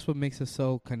us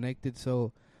so connected.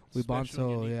 So we bond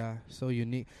Special, so unique. so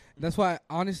unique. That's why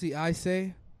honestly I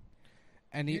say,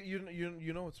 and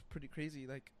You know it's pretty crazy.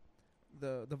 Like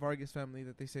the Vargas family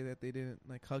that they say that they didn't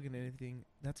like hugging anything.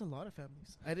 That's a lot of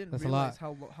families. I didn't That's a realize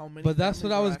how many. but that's what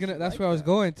families I are was gonna. actually That's like where I was that.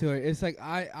 going to it. It's like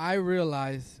I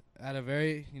realized at a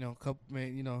very couple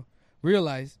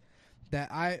realize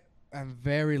that I am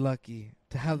very lucky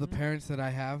to have the Mhm. parents that I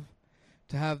have,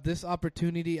 to have this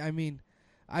opportunity. I mean,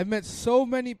 I've met so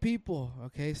many people,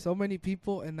 okay? So many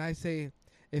people, and I say,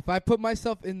 if I put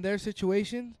myself in their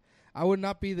situation, I would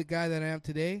not be the guy that I am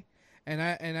today. And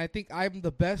I think I'm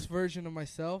the best version of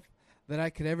myself that I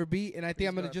could ever be, and I think Praise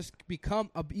I'm going to God. just become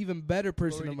an even better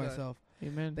person Glory of to God. myself.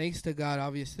 Amen. Thanks to God,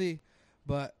 obviously.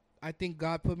 But I think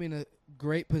God put me in a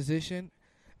great position.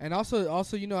 And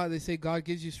also, you know how they say God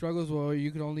gives you struggles where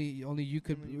you can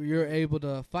you're able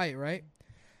to fight, right?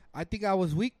 I think I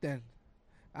was weak then.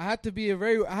 I had to be a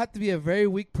very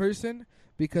weak person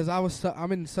because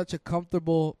I'm in such a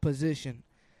comfortable position.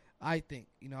 I think,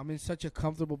 I'm in such a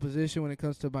comfortable position when it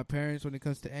comes to my parents, when it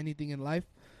comes to anything in life.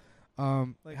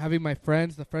 Like- Having my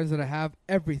friends, the friends that I have,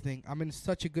 everything. I'm in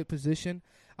such a good position.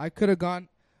 I could have gone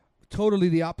totally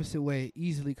the opposite way.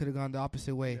 Easily could have gone the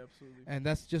opposite way. Yeah, absolutely. And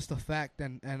that's just a fact.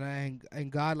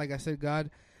 And God, like I said,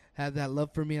 God had that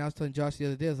love for me. And I was telling Josh the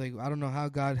other day, I was like, I don't know how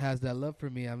God has that love for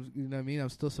me. You know what I mean? I'm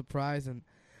still surprised. And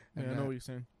Yeah, I know what you're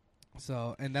saying.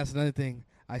 so, and that's another thing.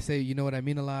 I say, you know what I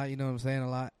mean a lot. You know what I'm saying a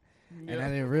lot. Yeah. And I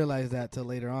didn't realize that till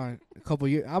later on. A couple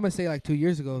years. I'm gonna say like 2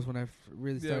 years ago is when I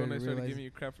really Yeah, started when I to started realize. giving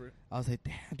you crap for it. I was like,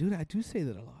 damn, dude, I do say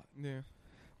that a lot. Yeah.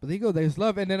 But there you go. There's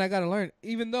love, and then I gotta learn.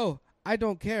 Even though I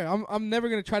don't care, I'm never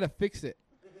gonna try to fix it.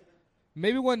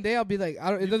 Maybe one day I'll be like,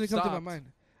 it You've doesn't come to stopped. my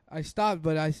mind. I stopped,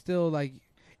 but I still like,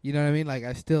 you know what I mean? Like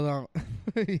I still don't.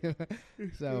 You know?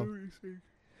 So,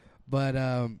 but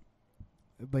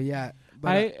yeah.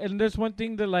 But And there's one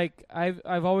thing that like I've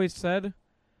always said,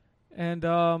 and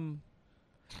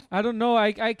I don't know.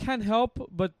 I can't help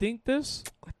but think this.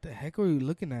 what the heck are you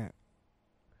looking at?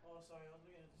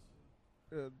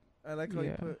 I like how you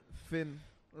Yeah. put Finn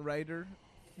Rider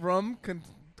from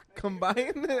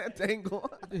Combine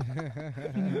Tangle.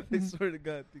 I swear to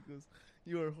God, because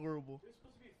you are horrible.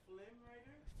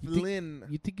 Flynn.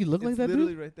 You think you look like It's that,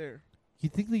 literally dude? right there. You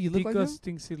think that you look like him? Ticos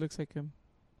thinks he looks like him.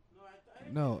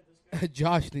 No,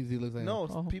 Josh thinks he looks like him. No,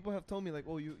 Oh. people have told me like,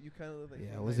 oh, you kind of look like. Yeah,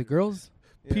 Flynn was Rider. it girls?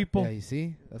 Yeah. People. Yeah, you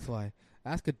see? That's why.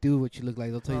 Ask a dude what you look like.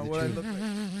 They'll tell you the What I truth. look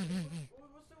like?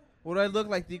 What do I look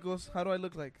like, Ticos? How do I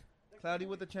look like? Cloudy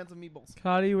with a chance of meatballs.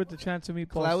 Cloudy with the chance of meatballs.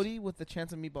 Cloudy with the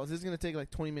chance of meatballs. This is gonna take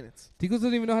like 20 minutes. Tico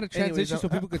doesn't even know how to transition Anyways, so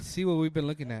people could see what we've been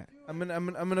looking at. I'm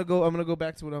gonna go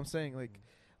back to what I'm saying.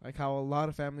 Like how a lot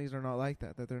of families are not like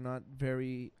that. That they're not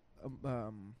very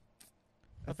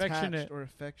Affectionate. attached or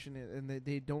affectionate, and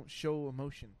they don't show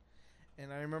emotion.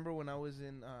 And I remember when I was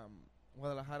in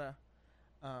Guadalajara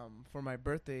for my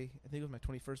birthday. I think it was my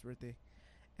 21st birthday,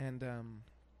 and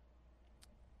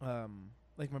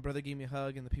like my brother gave me a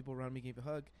hug, and the people around me gave a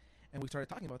hug, and we started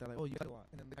talking about that. Like, oh, you hug a lot.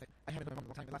 And then the guy, I haven't done it in a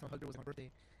long time. The last time I hugged her was on my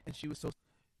birthday, and she was so.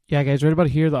 Yeah, guys, right about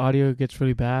here, the audio gets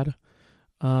really bad.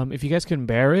 If you guys can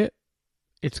bear it,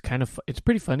 it's it's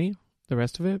pretty funny, the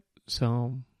rest of it.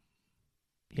 So,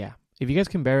 yeah. If you guys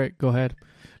can bear it, go ahead.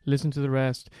 Listen to the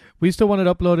rest. We still want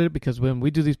to upload it because when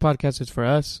we do these podcasts, it's for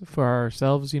us, for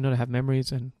ourselves, to have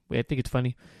memories, and I think it's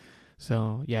funny.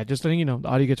 So, yeah, just letting you know, the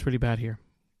audio gets really bad here.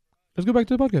 Let's go back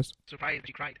to the podcast. Surprised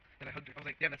she cried, and I hugged her. I was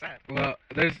like, damn, that's sad. Well,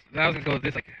 I was gonna go with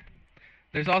this. Like,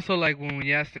 there's also like when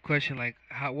you ask the question, like,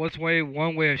 what's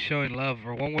one way of showing love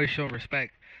or one way of showing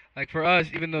respect? Like for us,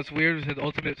 even though it's weird, the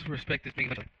ultimate respect is being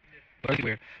but it's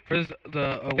weird. For us,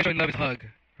 the way of showing love is hug,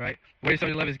 right? The way of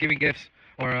showing love is giving gifts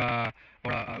or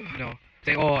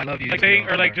saying, oh, I love you. Like saying,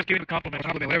 or like just giving a compliment.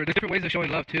 Whatever. There's different ways of showing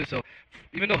love too. So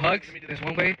even though hugs is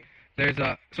one way, there's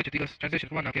switch it. Transition.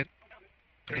 Come on now, kid.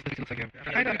 He looks like him.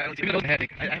 I don't see the head.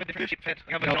 I have a different shaped head.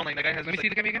 I have a drawing. That guy has. Let me see.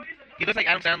 Look at me again. He looks like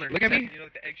Adam Sandler. Look at me. You know,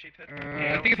 like the egg-shaped head.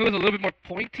 I think if it was a little bit more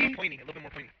pointy, Pointy, a little bit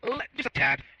more pointy. just a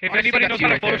tad. If Honestly, anybody that's knows you how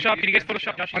to right there. Photoshop, can you guys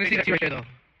Photoshop Josh? Honestly, that's you right there, though.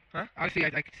 Huh? Honestly, I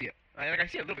can see it. I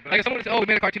see it a little bit. Like if someone says, "Oh, we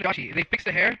made a cartoon of Joshy," they fix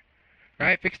the hair,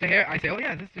 right? Fix the hair. I say, "Oh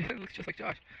yeah, this looks just like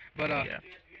Josh." But Yeah.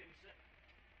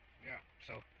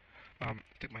 So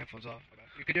took my headphones off.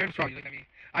 Jared's wrong. You look at me.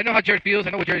 I know how Jared feels. I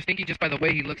know what Jared's thinking just by the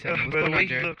way he looks at me. What's going on,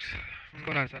 Jared? What's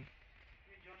going on, son?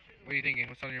 What are you thinking?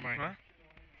 What's on your mind? Huh?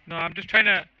 No, I'm just trying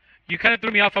to. You kind of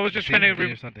threw me off. I was just trying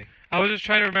to. something. I was just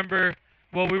trying to remember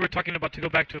what we were talking about to go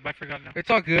back to it. But I forgot now. It's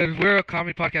all good. We're a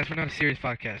comedy podcast. We're not a serious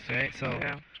podcast, right? So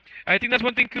Yeah. I think that's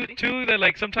one thing too that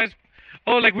like sometimes.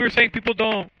 Oh, like we were saying, people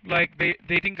don't like they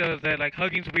think that like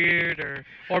hugging's weird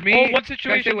or me. Oh, one Can I say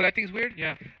situation. what I think is weird?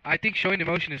 Yeah. I think showing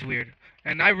emotion is weird,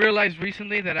 and I realized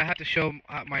recently that I have to show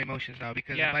my emotions now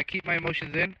because Yeah. if I keep my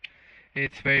emotions in,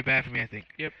 it's very bad for me. I think.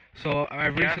 Yep. So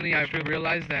I've that's true.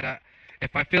 realized that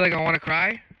if I feel like I want to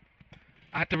cry,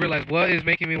 I have to realize what is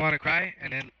making me want to cry,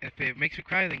 and then if it makes me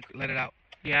cry, then let it out.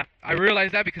 Yeah. I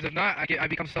realize that because if not, I can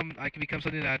become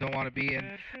something that I don't want to be.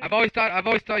 And I've always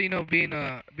thought, you know, being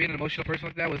an emotional person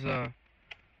like that was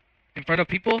in front of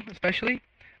people, especially.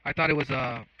 I thought it was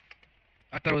a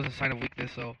sign of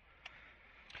weakness. So,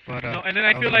 but No, and then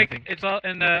I feel like it's all,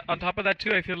 and on top of that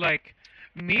too, I feel like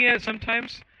me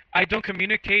sometimes I don't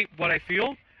communicate what I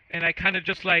feel, and I kind of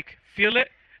just like feel it,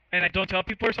 and I don't tell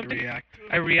people or something.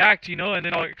 I react, you know, and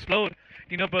then I'll explode,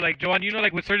 you know. But like Joanne, you know,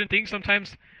 like with certain things,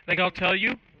 sometimes like I'll tell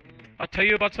you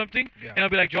about something, and I'll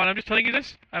be like, Joanne, I'm just telling you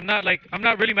this. I'm not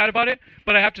really mad about it,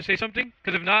 but I have to say something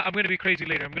because if not, I'm gonna be crazy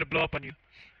later. I'm gonna blow up on you,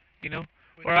 you know.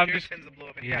 Or I'm just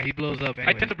yeah, he blows up.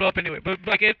 Anyway. I tend to blow up anyway, but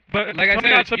like I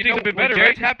coming out, said, some things have been when better,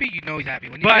 Jared's right? happy, you know he's happy.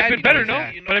 When he's But I've sad, been you know better, he's no?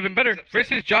 sad. But I've been better.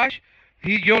 Versus Josh,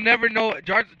 you'll never know.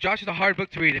 Josh is a hard book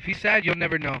to read. If he's sad, you'll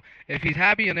never know. If he's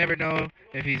happy, you'll never know.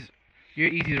 You're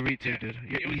easy to read too, dude.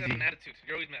 You're easy. Have an attitude.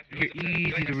 You're always mad. You're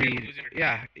easy to read.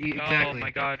 Yeah, exactly. Oh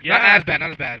my God. Not Yeah. as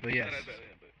bad, but yes.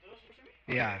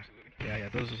 Yeah.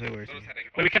 Those are the words.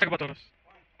 But we can't talk about those.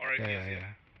 Yeah.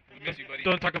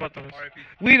 Don't talk about those.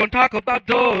 We don't talk about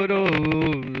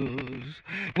dodos.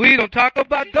 We don't talk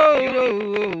about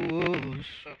dodos.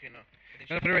 Okay, no.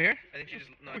 Can I put it right here? I think she just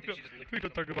We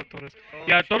don't talk about toros.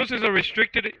 Yeah, toros is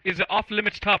an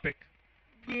off-limits topic.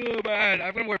 Oh man,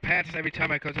 I'm gonna wear pants every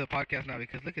time I come to the podcast now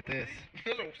because look at this.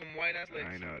 Those are some white ass legs.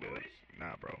 I know, dude.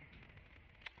 Nah, bro.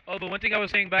 Oh, but one thing I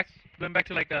was saying going back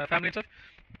to like family and stuff,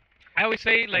 I always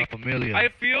say like familiar. I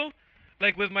feel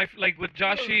like with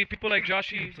Joshi, people like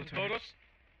Joshi and Toros,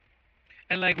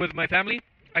 and like with my family,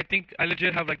 I think I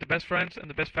legit have like the best friends and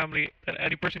the best family that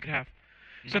any person could have.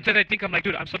 Sometimes I think I'm like,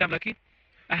 dude, I'm so damn lucky.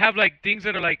 I have like things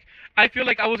that are like, I feel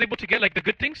like I was able to get like the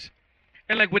good things,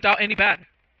 and like without any bad,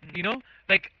 you know,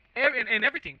 like and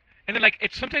everything. And then like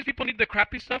it's sometimes people need the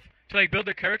crappy stuff to like build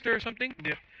their character or something.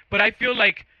 Yeah. But I feel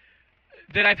like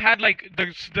that I've had like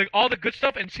all the good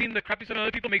stuff and seeing the crappy stuff in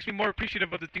other people makes me more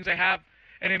appreciative of the things I have,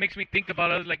 and it makes me think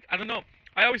about others. Like I don't know,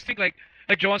 I always think like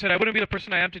Joanne said, I wouldn't be the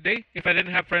person I am today if I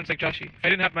didn't have friends like Joshi, if I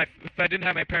didn't have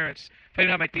my parents, if I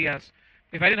didn't have my tias,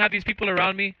 if I didn't have these people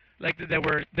around me like they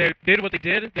did what they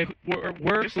did, they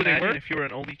were Just who they imagine were. if you were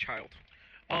an only child.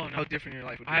 Oh no, How different your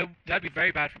life would be. that'd be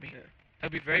very bad for me. Yeah.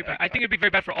 That'd be very bad. I think it'd be very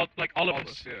bad for all of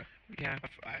us. Yeah. Yeah.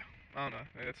 I don't know.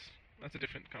 That's a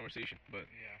different conversation, but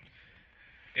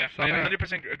yeah. So, I yeah.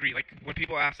 100% agree. Like when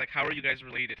people ask like, how are you guys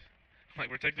related? Like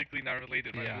we're technically not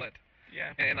related by blood.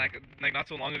 Yeah. And like not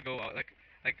so long ago, like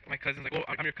my cousin's like, oh,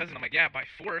 I'm your cousin. I'm like, yeah, by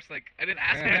force. Like I didn't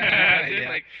ask you. Yeah.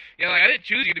 Like like I didn't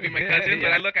choose you to be my cousin, but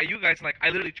Yeah. I look at you guys like I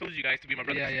literally chose you guys to be my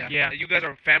brothers. Yeah. Yeah. You guys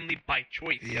are family by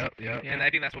choice. Yep. And I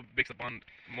think that's what makes the bond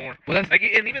more. Well, that's Like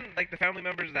and even like the family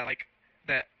members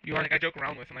that you are like I joke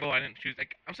around with. I'm like, oh, I didn't choose.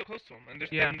 Like I'm so close to them,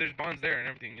 and there's bonds there and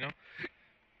everything, you know.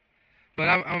 But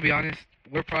I'm gonna be honest.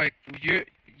 We're probably you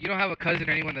don't have a cousin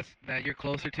or anyone that you're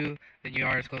closer to than you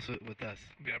are as close with us.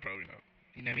 Yeah, probably not.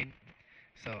 You know what I mean?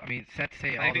 So I mean, sad to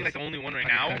say. I think like the only one right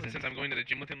fucking now, cousins. since I'm going to the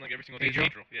gym with him like every single day, Adriel?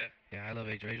 is Adriel. Yeah. Yeah, I love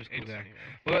Adriel. Adriel's a cool guy. Adriel's funny,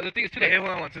 man. But the thing is too. Hey, Like,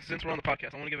 hold on. Since we're on the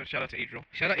podcast, I want to give a shout out to Adriel.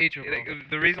 shout out Adriel, bro. Like,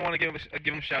 the reason I want to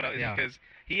give him a shout out is Yeah. because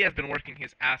he has been working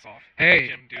his ass off at the Hey,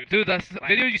 gym, dude. dude, that's Like-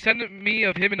 video you sent me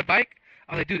of him in the bike.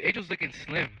 I was like, dude, Adriel's looking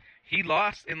slim. He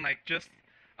lost in like just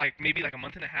like maybe like a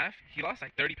month and a half. He lost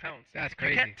like 30 pounds. That's You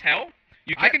crazy. can't tell.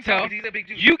 You I can't can tell. because he's a big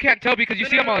dude. You can't tell because you No,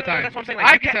 see no, him no, all the no, time. That's what I'm saying. Like,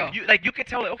 I you can can't- tell. You can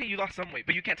tell. Like, okay, you lost some weight,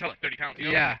 but you can't tell like 30 pounds. You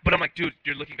know? Yeah. But I'm like, dude,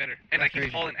 you're looking better, and like That's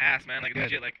he's crazy. hauling ass, man. Like Good.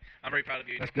 legit. Like I'm very proud of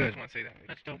you. That's I just good. want to say that.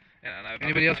 That's dope. And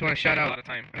Anybody else wanna shout a out? lot of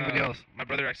time. Anybody else? My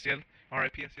brother Aciel,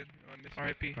 R.I.P. Aciel.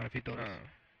 R.I.P. R.I.P. Dodos.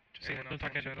 Just say, don't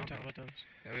talk about those.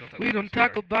 Yeah, We don't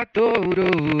talk about. about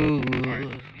Alright,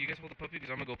 dodos. you guys hold the puppy because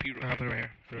I'm gonna go pee real I'll quick. put it right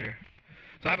here. Put it right here.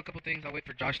 So I have a couple things. I'll wait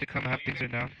for Josh to come. I have things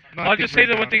written down. No, I I'll have just things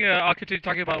say the written one down. thing. I'll continue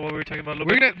talking about what we were talking about a little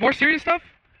We're bit. gonna more serious stuff.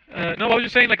 No, I was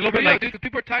just saying like a little bit Yeah, like. dude, 'cause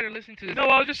people are tired of listening to this. No,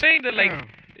 I was just saying that like,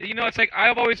 Yeah. you know, it's like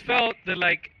I've always felt that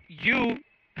like you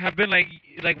have been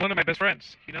like one of my best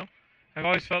friends. You know, I've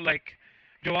always felt like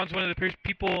Joanne's one of the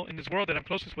people in this world that I'm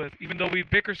closest with. Even though we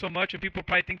bicker so much and people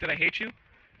probably think that I hate you,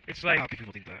 it's I like, don't think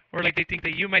people think that. or like they think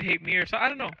that you might hate me or so. I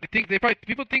don't know.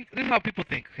 People think this is how people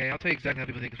think. Okay, I'll tell you exactly how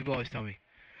people think. Because people always tell me,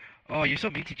 "Oh, you're so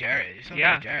mean to Jared. You're so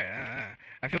Yeah. mean to Jared."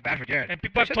 I feel bad for Jared. And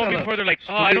people have Shut told the me hell up. before, they're like,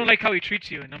 "Oh, I Stupid. don't like how he treats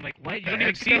you," and I'm like, "What? You don't Man,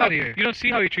 even get see the hell how outta here. you don't see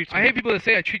how he treats me. I hate people that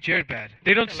say I treat Jared bad.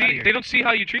 They don't Get the hell outta see here. they don't see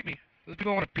how you treat me. Those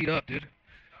people want to beat up, dude.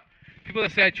 People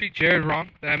that say I treat Jared wrong,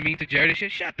 that I'm mean to Jared and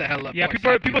shit. Shut the hell up. Yeah,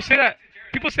 before I slap people you. say that.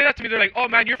 People say that to me. They're like, "Oh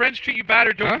man, your friends treat you bad,"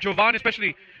 or Huh? Jovan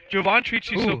especially. Jovan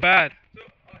treats you so Ooh. bad.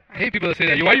 I hate people that say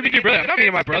that. Why you mean your brother? I'm not mean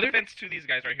to my brother. Defense to these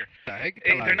guys right here. The heck? Get the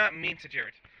Hey, hell they're outta not mean to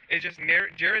Jared. It's just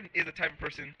Jared is the type of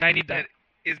person I need that.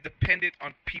 that is dependent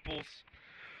on people's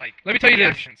like. Let me tell you this.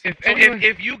 reactions. If So anyone-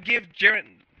 if you give Jared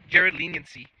Jared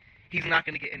leniency, he's not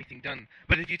going to get anything done.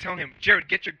 But if you tell him, Jared,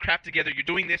 get your crap together, you're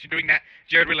doing this, you're doing that,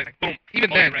 Jared really like, boom. Even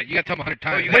then, you got to tell him 100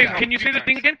 times. Wait, can you say the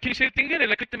thing again? Can you say the thing again?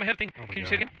 I clicked in my head thing. Can you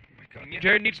say it again? Yeah.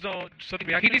 Jared needs to know something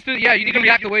react. He needs to, you need to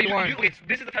react the way you want.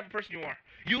 This is the type of person you are.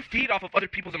 You feed off of other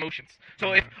people's emotions.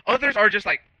 So if others are just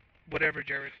like, whatever,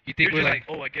 Jared, you think you're we're just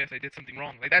like, oh, I guess I did something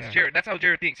wrong. Like, that's Jared. That's how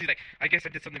Jared thinks. He's like, I guess I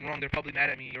did something wrong. They're probably mad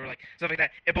at me or like stuff like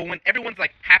that. But when everyone's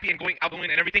like happy and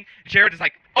outgoing and everything, Jared is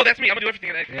like, oh, that's me. I'm gonna do everything.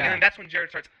 And then that's when Jared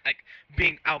starts like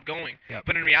being outgoing. Yep.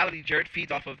 But in reality, Jared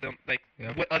feeds off of them, like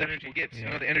what other people gives. You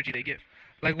know, the energy they give.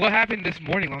 Like what happened this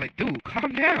morning? I'm like, dude,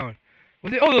 calm down.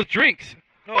 Was it? Oh, those drinks.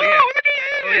 Oh yeah.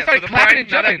 Oh, yeah. Started clapping and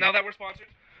jumping. Now that we're sponsored.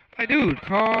 Like, dude,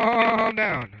 calm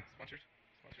down.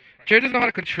 Jared doesn't know how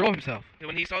to control himself.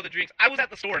 When he saw the drinks, I was at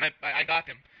the store and I got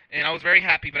them, and I was very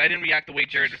happy, but I didn't react the way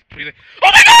Jared just. He's like, "Oh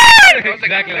my God!" I was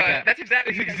exactly like, like that. That's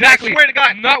exactly. Exactly. I swear to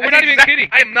God. We're not even kidding.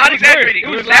 I am not exaggerating. It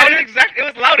was louder. It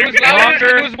was louder. It was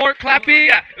louder. It was more clappy.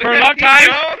 Yeah. For a long time.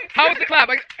 How was the clap?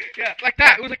 Like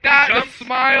that. It was like that. The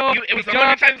smile. It was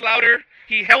 100 times louder.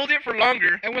 He held it for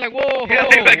longer. And we're like, whoa,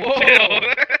 chill.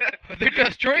 They're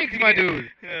just drinks, my dude.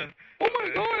 Yeah. Oh my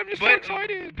God, I'm just so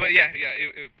excited. But yeah,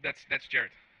 that's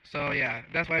Jared. So yeah,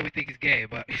 that's why we think he's gay,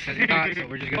 but he says he's not, so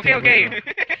we're just gonna Okay.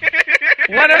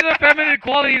 What are the feminine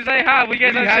qualities I have? We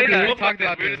guys not say that. We'll talk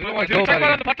about this. We don't want to Do go we talk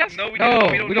about it about on it. the podcast? No, we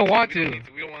don't want to.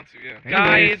 We don't want to, yeah.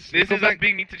 Guys, this is us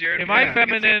being mean to Jared. Am I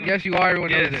feminine? Yes, you are.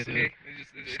 Everyone knows it, dude. Okay.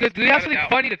 Because we have something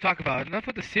funny to talk about. Enough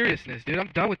with the seriousness, dude.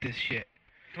 I'm done with this shit.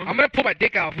 I'm gonna pull my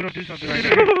dick out if we don't do something right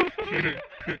now.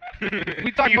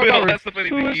 We talk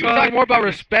more about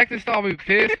respect and stuff. I'll be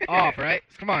pissed off, right?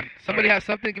 Come on, somebody has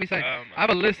something. Give me something. I have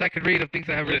a list I could read of things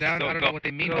I have written down. I don't know what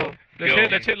they mean though.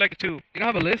 Let's hit like 2. You don't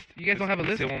have a list? You guys don't have a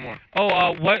list? Say one more.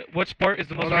 Oh, what sport is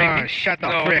the most ranked? Shut the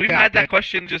frick up. We've had that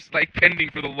question just like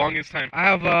pending for the longest time. I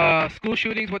have school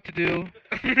shootings, what to do.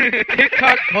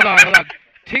 TikTok, hold on.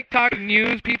 TikTok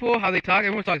news people, how they talk.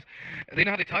 Everyone talks. They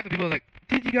know how they talk to people. Like,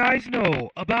 did you guys know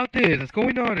about this? What's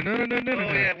going on? No.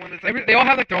 They all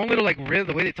have like their own little like riff.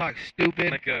 The way they talk,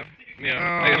 stupid. Like I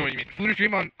know what you mean. Food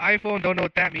Dream on iPhone, don't know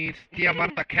what that means. Tia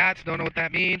Marta Cats, don't know what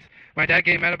that means. My dad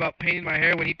getting mad about painting my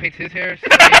hair when he paints his hair.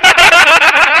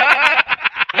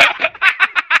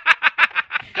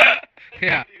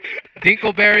 Yeah.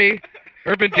 Dinkleberry.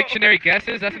 Urban Dictionary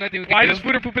guesses. That's another thing we can do. Why does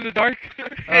Food or poop in the dark?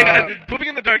 Pooping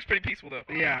in the dark is pretty peaceful though.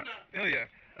 Yeah. Hell yeah.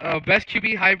 Best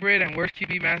QB hybrid and worst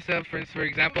QB matchup. For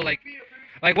example, like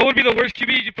what would be the worst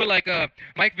QB? You put like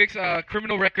Mike Vick's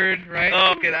criminal record, right?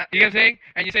 Oh, okay. That. You know what I'm saying?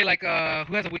 And you say like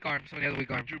who has a weak arm? Somebody has a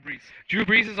weak arm. Drew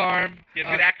Brees' arm.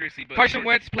 Yeah, good accuracy. But Carson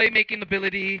Wentz playmaking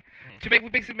ability. To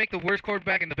basically make the worst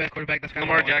quarterback and the best quarterback. That's kind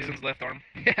Lamar of Jackson's left arm.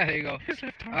 Yeah, there you go. His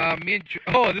left arm.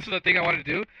 This is the thing I wanted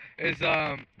to do is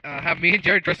have me and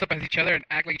Jared dress up as each other and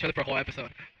act like each other for a whole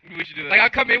episode. We should do that. Like I'll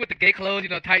come in with the gay clothes,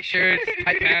 tight shirts,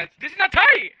 tight pants. This is not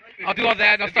tight. I'll do all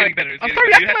that and I'll start better. I'll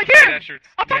start acting like him.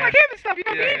 I'll talk like him and stuff. You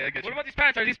know what I mean? What about these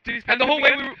pants? Are these pants? And the whole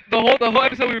way the whole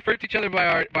episode we referred to each other by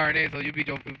our names. So you'd be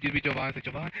Jovan. I'd say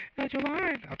Jovan.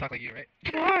 Jovan. I'll talk like you, right?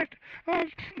 Jovan.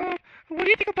 What do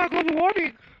you think about global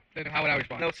warming? Then how would I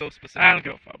respond? No, so specific. I don't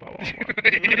give a fuck about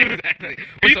Exactly.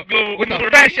 With a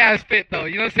fresh ass fit though,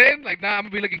 you know what I'm saying? Like, nah, I'm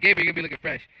gonna be looking gay, but you're gonna be looking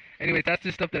fresh. Anyways, that's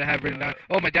just stuff that I have written down.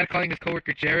 Oh, my dad calling his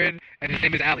coworker Jared, and his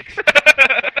name is Alex.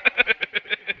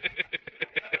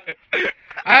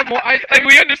 I have more.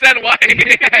 We understand why.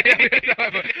 The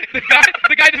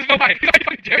guy doesn't know why. He's like,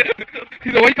 fucking Jared.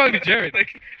 He's like, why are you calling me Jared? Like,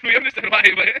 we understand why,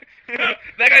 but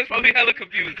that guy's probably hella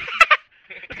confused.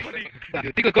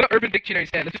 Go to Urban Dictionary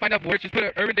instead. Let's just find out words. Just put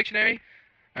an Urban Dictionary.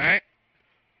 All right.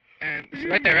 And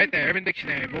right there, Urban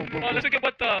Dictionary. Boom, boom. Let's look at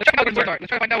what the. Let's try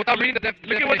to find out without reading the definition.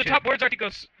 Look at what the top words are.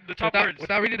 The top words.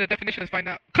 Without reading the definition, let's find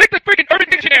out. Click the freaking Urban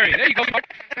Dictionary. There you go.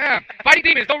 Yeah. Fighting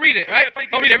demons. Don't read it, right?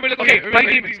 Don't read it. Everybody look. Okay.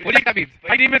 Fighting demons. What do you think that means?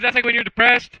 Fighting demons. That's like when you're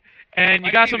depressed and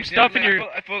you got some stuff in your.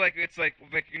 I feel like it's like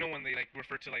when they like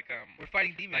refer to like we're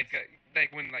fighting demons.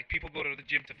 Like when like people go to the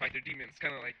gym to fight their demons.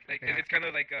 Kind of like it's kind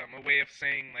of like a way of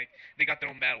saying like they got their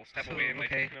own battles type of way.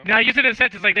 Okay. Now use it in a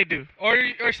sentence like they do. Or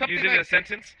something. Use it in a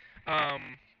sentence.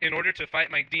 In order to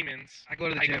fight my demons, I go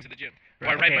to the gym. Or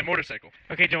I ride my motorcycle.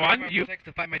 Okay, Jawan, you.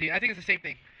 To fight my demons. I think it's the same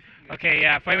thing. Okay,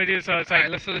 yeah, fight my demons. So it's like.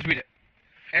 Alright, let's read it.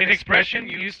 An expression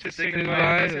used to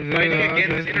signify fighting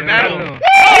against inner battle.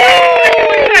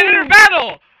 Inner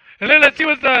battle. And then let's see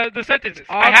what's the sentence.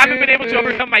 I haven't been able to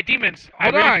overcome my demons.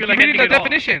 Hold on, keep reading the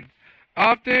definition.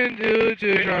 Often due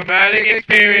to traumatic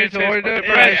experience or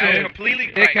depression.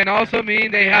 It can also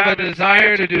mean they have a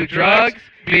desire to do drugs,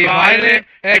 be violent,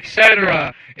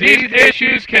 etc. These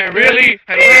issues can really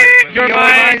hurt your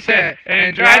mindset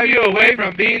and drive you away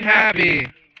from being happy.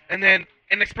 And then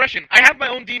an expression. I have my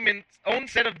own demons, own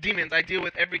set of demons I deal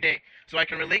with every day, so I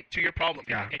can relate to your problem.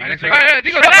 Yeah. Okay, Alright,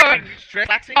 next next one. Stress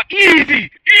laxing?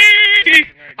 Easy. Alright,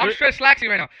 I'm good. stress laxing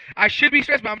right now. I should be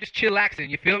stressed, but I'm just chillaxing.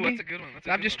 You feel Ooh, me? that's a good one. That's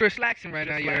a I'm good just one. stress laxing right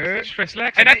now. Stress You laxing. heard? Stress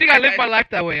lax. And I think I live my I- life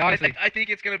that way, honestly. I think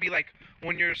it's gonna be like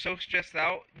when you're so stressed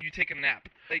out, you take a nap.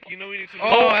 Like you know when you're so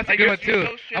Oh, that's a like, good you're- one, you're too.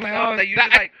 So I'm stressed like, out oh, that you that-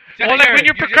 just like. Or like when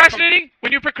you're you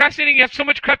just procrastinating, you have so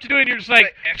much crap to do, and you're just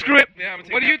like, F screw it. Yeah, I'm gonna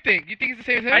take What a do you nap. think? You think it's the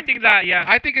same as him? I think that, yeah.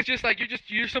 I think it's just like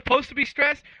you're supposed to be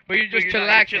stressed, but you're just But you're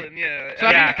not, chillaxing. you're chilling, yeah. So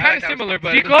I Yeah, mean, it's kind of like that similar,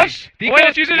 but D close? D Wait, close?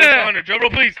 let's use it. What's the honor? Drum roll,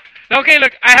 please. Okay,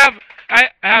 look, I have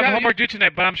Yeah, homework due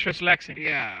tonight, but I'm stress laxing.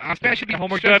 Yeah, I'm Spanish should be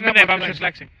Homework due at stressing out, midnight, but but I'm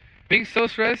stress laxing. being so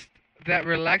stressed that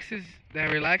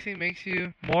relaxing makes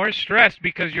you More stressed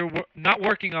because you're not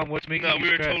working on what's making No, you we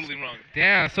were stressed. totally wrong.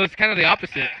 damn. So it's kind of the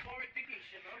opposite.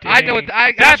 Dang. I know what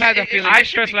I've That's- had that It- feeling. I it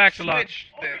should stress be lax a lot. switched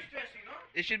then.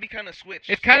 It should be kind of switched.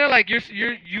 It's kind of like you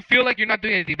feel like you're not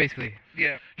doing anything basically.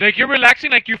 yeah. Like you're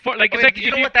relaxing, like it's Okay, like you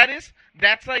if know what that is?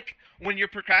 That's like when you're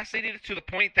procrastinating to the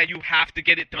point that you have to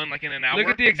get it done like in an hour. Look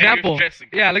at the and you're example. stressing.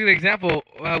 Yeah, look at the example.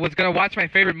 Was gonna watch my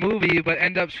favorite movie, but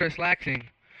end up stress laxing.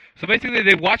 So basically,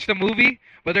 they watch the movie,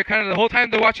 but they're kind of the whole time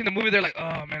they're watching the movie, they're like,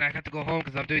 "Oh man, I have to go home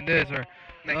because I'm doing this," or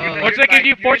Like, Oh. you're, Or it's like if you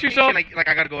you're force impatient, yourself- like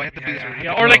I gotta go. I have to do this. Yeah,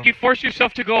 yeah, or like you force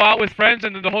yourself to go out with friends,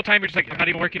 and then the whole time you're just like, I'm not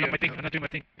even working on Yeah. my thing. I'm not doing my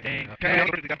thing. Dang. Can I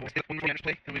also example? When we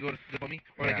play and we go to the bunny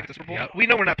or like Yeah. if it's a Super Bowl, Yep. we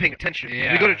know we're not paying attention.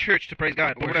 Yeah. We go to church to praise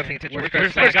God, but we're not paying attention. We're We're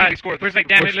stressed stressed. like, We scored. Where's like,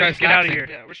 damn We're it, let's stress get out of laxing. here.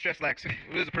 Yeah, we're stress laxing.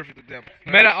 It is a perfect example.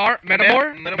 Metamor.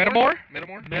 Metamor. Metamor.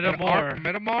 Metamor.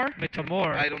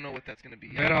 Metamor. I don't know what that's gonna be.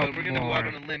 Metamor. We're gonna go out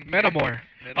on a limb. Metamor.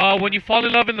 When you fall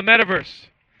in love in the metaverse.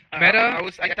 Meta?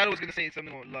 I thought I was gonna say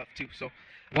something with love too. So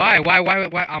Why?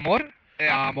 Amor?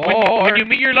 yeah. Amor. When you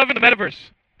meet your love in the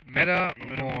metaverse.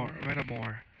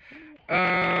 Metamor.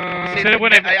 Say Said it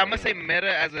when I'm gonna say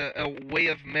meta as a way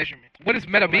of measurement. What does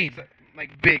meta mean?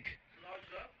 Like big.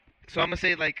 So I'm gonna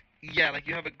say like like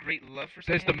you have a great love for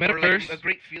There's someone. the or, like, metaverse. a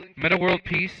great feeling. Meta world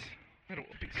peace. Meta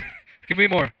world peace. Give me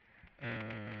more.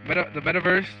 The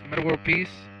metaverse. Meta world peace.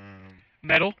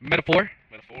 Metal. Metaphor.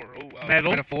 Metaphor. Oh wow.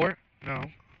 Metal. Metaphor. No.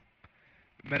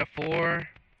 Metaphor.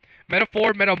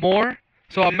 Metamor.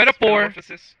 So a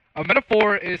Metamorphosis.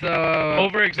 metaphor is a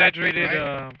Over exaggerated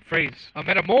Right. phrase. a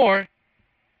metamor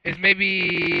is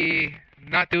maybe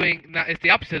not doing. Not. It's the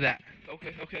opposite of that.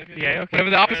 Okay. Yeah, okay. Whatever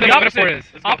the opposite The of opposite. metaphor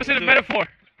is. Let's go. Opposite of Let's do it. metaphor.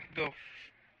 Go.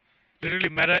 Literally,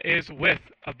 meta is with,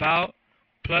 about,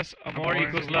 plus amor Amor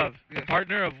equals is love. yeah. The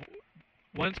partner of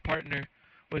one's partner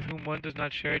with whom one does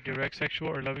not share a direct sexual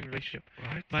or loving relationship.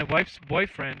 What? My wife's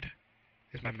boyfriend.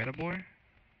 Is my metamor?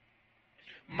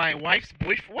 My wife's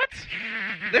boyfriend. What?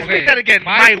 Let's Okay, make that again.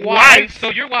 my My wife- wife's so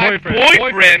your wife-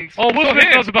 boyfriend. Oh, Will So Smith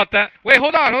him. knows about that. Wait,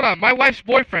 hold on. My wife's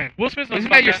boyfriend. Will Smith knows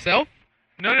Isn't about that yourself?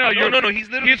 No, No. He's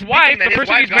literally His speaking wife, that the his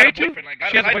person wife he's got a married to, boyfriend, like,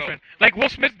 she has a I know. boyfriend. Like Will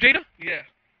Smith, Jada? Yeah.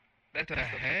 That type The of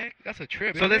stuff. heck? That's a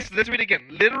trip. So isn't let's read it again.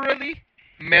 Literally,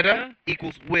 meta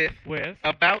equals with, With.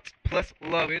 about plus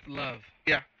love. with love.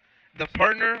 The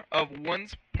partner of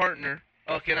one's partner.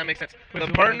 Okay, that makes sense. With The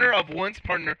whom partner of one's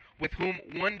partner with whom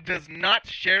one does not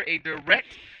share a direct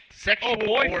sexual or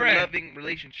boyfriend. loving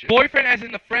relationship. Boyfriend, as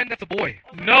in the friend that's a boy.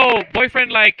 No,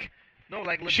 boyfriend, like, No,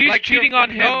 like she's like cheating your- on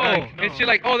him. No, like, no. it's just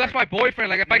like, oh, that's my boyfriend.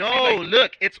 Like if I No, see, like,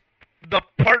 look, it's the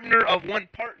partner of one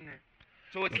partner.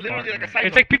 So it's literally like a side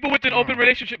It's hoe. like people with an open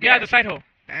relationship. Yeah, Yeah. the side hoe.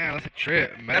 damn, that's a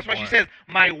trip. That's why she Metaphor. says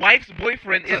my wife's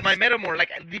boyfriend is That's- my metamor,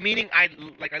 like the meaning I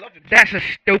love him. That's a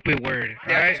stupid word.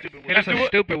 Yeah, Alright? that's a stupid word. That's a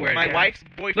stupid word. My yeah. wife's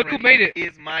boyfriend. Look who made it.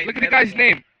 Is my Look at the guy's metamor.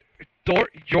 name.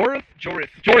 Jorith?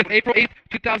 Jorith. April 8th,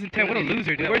 2010. What a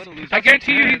loser, dude. Yeah, Where's- what a loser. I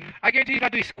guarantee you, Man. he's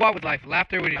not doing squat with life.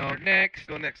 Laughter when you know. Next.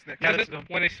 Go next. Yeah, Does let's it?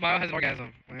 When they smile, has an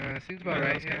orgasm. Seems about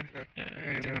right. Okay.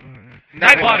 Yeah.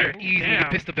 Nightwater. Easy. Damn. You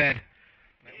pissed the bed.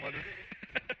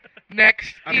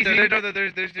 Next. I mean, Easy.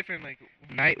 there's different like.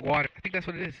 Night water. I think that's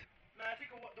what it is.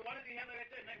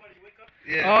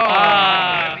 Yeah.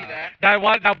 Oh. Maybe that.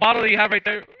 That bottle that you have right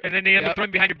there, and then they end Yep. up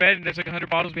throwing behind your bed, and there's like 100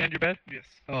 bottles behind your bed. Yes.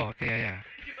 Oh, okay, yeah.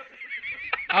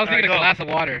 I was Alright, thinking a go. glass of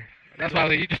water. That's why I was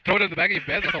like, you just throw it in the back of your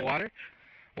bed. That's a water.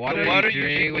 Water, water you you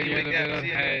drink drink when you're in the yeah, middle. see,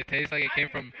 Hey, it tastes like it came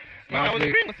from No, I was Mount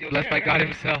agreeing with you. blessed by Yeah. God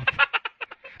Himself.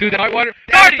 Dude, that night water.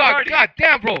 Darty, dog, darty. God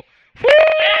damn, bro.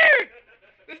 Woo!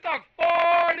 This dog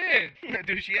farted.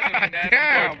 Dude, she has God some nasty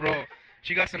damn, farts, bro.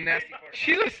 She got some nasty farts.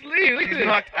 She's asleep. Look She's at this.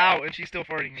 knocked out and she's still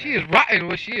farting. She is rotten.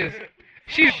 What she is.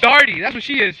 She's darty. That's what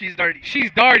she is. She's dirty.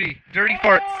 She's darty. Dirty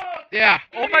farts. Yeah.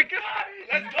 Oh my god!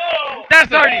 Let's go. That's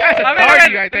dirty. That's a ver,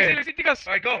 darty ver, right there. let me see, chicos.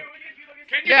 All right, go.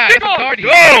 Yeah, it's a Chicos, darty.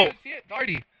 go! See it?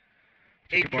 Darty.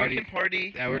 A Party. drunken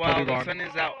party Yeah, we're while totally the wrong. sun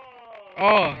is out.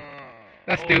 Oh,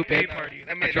 that's Oh, stupid. a party.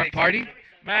 That A makes drunk sense. party?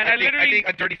 Man, I think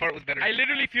a dirty fart was better. I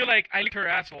literally feel like I licked her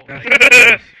asshole.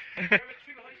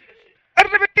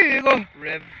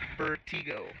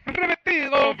 Vertigo.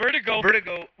 Oh, vertigo.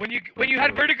 Vertigo. When you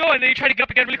had vertigo and then you try to get up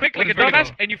again really quick, like a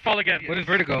dumbass, and you fall again. What is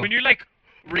vertigo? When you're like,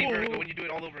 Vertigo when you do it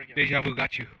all over again. Deja vu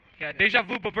got you. yeah, deja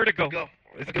vu, but vertigo. Go.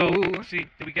 Let's Go. go. Let's see,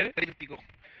 did we get it? Vertigo.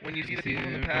 When you see the people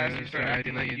in the past, you start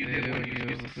acting like you did when you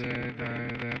used to see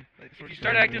them. You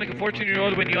start acting like a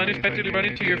 14-year-old when you unexpectedly run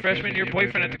into your freshman year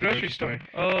boyfriend at the grocery store.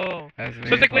 Oh. So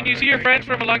it's like when you see your friends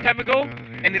from a long time ago.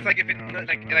 And it's like if it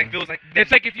like feels like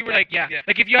It's like if you were like, yeah.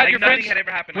 Like if you had like your nothing friends. had ever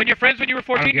happened. When your friends when you were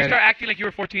 14, you get start acting like you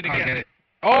were 14 I again. get it.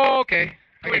 Oh, okay.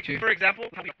 I get you. For example,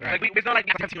 like it's not like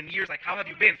we haven't seen you in years. Like how have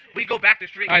you been? We go back to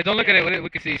street. Alright, don't look at it. We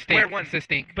can see stink. Where one? It says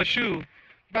stink. But shoo.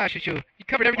 Bah, shoo. You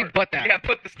covered everything but that. Yeah,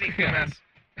 put the stink in Yeah. ass.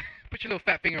 Put your little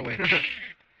fat finger away.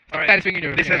 All right. Fattest finger in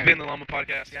your This has hand. been the Llama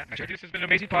Podcast. Yeah. This has been an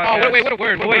amazing podcast. Oh, wait, what a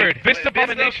word. What a word. Vista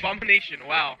abomination. Abomination.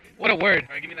 Wow. What a word.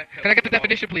 All right, give me that. Can I get the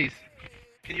definition, please?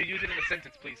 Can you use it in a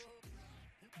sentence, please?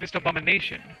 Vista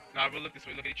abomination. Nah, we'll look this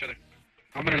way. Look at each other.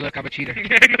 I'm gonna look. I'm a cheater. I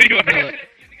know you I'm gonna are. look.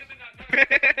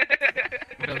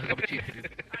 I'm gonna look. I'm a cheater, dude.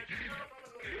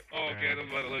 Oh, okay. I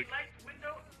don't want to look.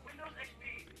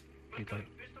 He's like,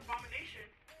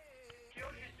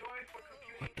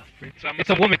 what the frick? So I'm It's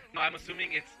a woman. No, I'm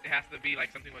assuming it has to be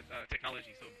like something with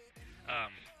technology. So,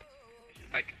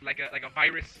 like a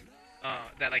virus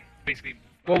that like basically.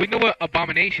 Well, we know what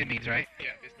abomination means, right? Yeah,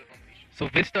 it's the abomination. So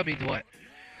Vista means what?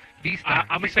 Vista.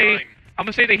 I'm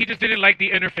gonna say that he just didn't like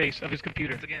the interface of his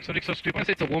computer. Once again. Something so I'm stupid. gonna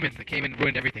say it's a woman that came and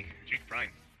ruined everything. Drink Prime.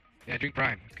 Yeah, drink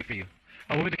Prime. It's good for you.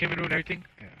 A woman that came and ruined everything.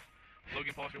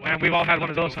 Logan Paul. Man, we've all had one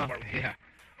of those, huh? Yeah.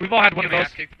 We've all had one of those.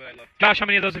 Kicked, but I loved. Josh, how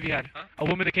many of those have you had? Huh? A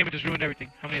woman that came and just ruined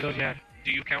everything. How many of those you had?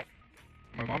 Do you count?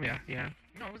 My mom, yeah. Yeah.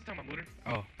 No, I wasn't talking about Mooter.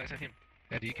 Oh. I said him.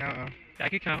 Yeah, do you count? I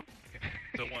could count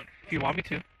So one. if you want me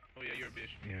to. Oh yeah, you're a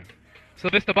bitch. Yeah. So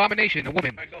this abomination, a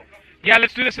woman. Alright, go. Yeah,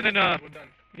 let's do this and then We're done.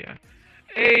 yeah.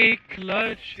 A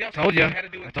clutch. See how Told ya. I had to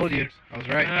do it I told you. I was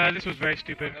right. This was very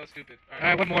stupid. That was stupid.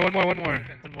 Alright, one more. One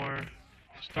more.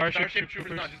 Starship Troopers.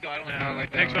 Troopers. No, just go. I don't Yeah, I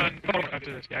like that next one. one. Come on,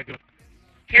 after this. Yeah, good.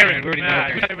 Karen, we already know Nah,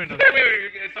 Karen. everyone knows.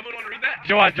 Wait. Someone want to read that?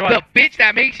 Joanne. The bitch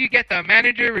that makes you get the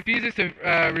manager refuses to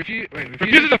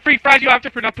Refuses the free fries you after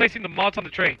for not placing the malts on the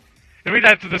tray. And read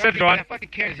that to the sentence, Joanne. That fucking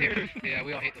Karen's here. Yeah,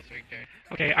 we all hate those fucking Karen.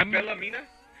 Okay, I'm. Bellamina?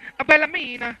 A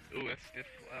Bellamina. Ooh, that's stiff.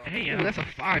 Wow. Hey, Ooh, that's a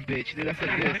fine bitch, dude. That's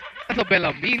a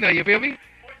Bellamina. You feel me?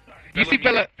 You see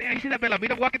Bellamina. You see that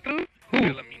Bellamina walking through? Who?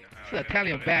 Bellamina. It's an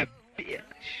Italian bad bitch.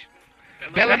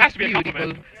 That has to be a beautiful.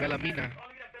 compliment. Bellamina.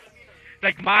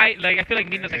 Like I feel like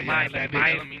Mina's like Yeah, mine. yeah, Like bad my.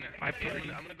 bitch. Bellamina. My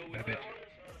I'm gonna go with Bad bitch.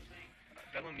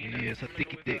 Bellamina. Yeah, it's a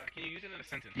thicky dick. Can you use it in a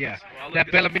sentence? Yeah. please? Well, I'll That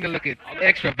look this up. Bellamina looking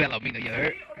extra Bellamina, you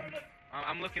heard?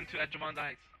 I'm looking at Javon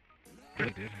Dykes.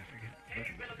 Look, dude, I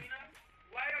forget.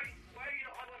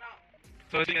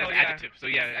 So it's an Oh, yeah. adjective. So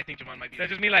yeah, I think Javon might be. That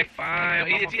just mean like fine.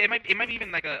 No, it might be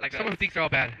even like a Someone who thinks they're all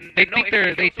bad. N- They no, think it they're.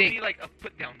 could They also think. be like a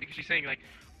put down because she's saying like,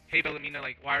 "Hey Bellamina,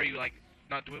 like why are you like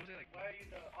not doing? What was it like? Why are you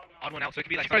the odd one out?" So it could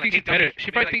be like She probably something thinks she's better. like, "Hey,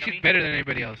 She dummy," probably maybe, thinks like, she's dummy. better than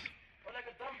everybody else.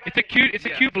 It's a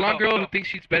Yeah. cute blonde girl Go. who thinks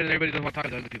she's better than everybody. Doesn't want to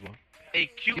talk to other people. A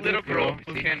cute Cute little girl girl,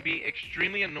 who see? can be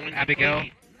extremely annoying. and Abigail.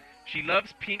 clingy. She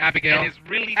loves pink Abigail. and is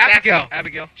really Abigail. sassy.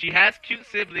 Abigail. She has cute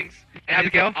siblings and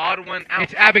Abigail. is the odd one out.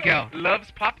 It's Abigail. Loves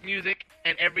pop music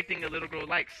and everything a little girl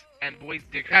likes, and boys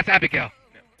dig her. That's Abigail.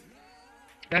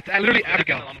 That's literally That's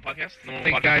Abigail. the Llama Podcast. The Thanks,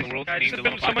 Llama podcast guys. in the world. Guys, Named this the has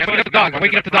Llama been so much Podcast. Waking up the dog. I'm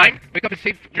waking up the dog. Wake up and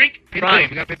save. Drink Pay the Prime. bills.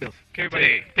 We gotta pay bills. Okay, everybody.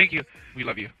 Today. Thank you, We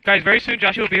love you. guys. Very soon,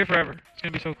 Joshua will be here forever. It's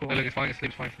gonna be so cool. Look, it's falling asleep.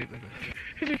 It's falling asleep. Look,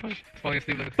 It's it's falling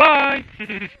asleep. Look. Bye.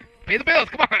 Pay the bills.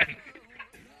 Come on.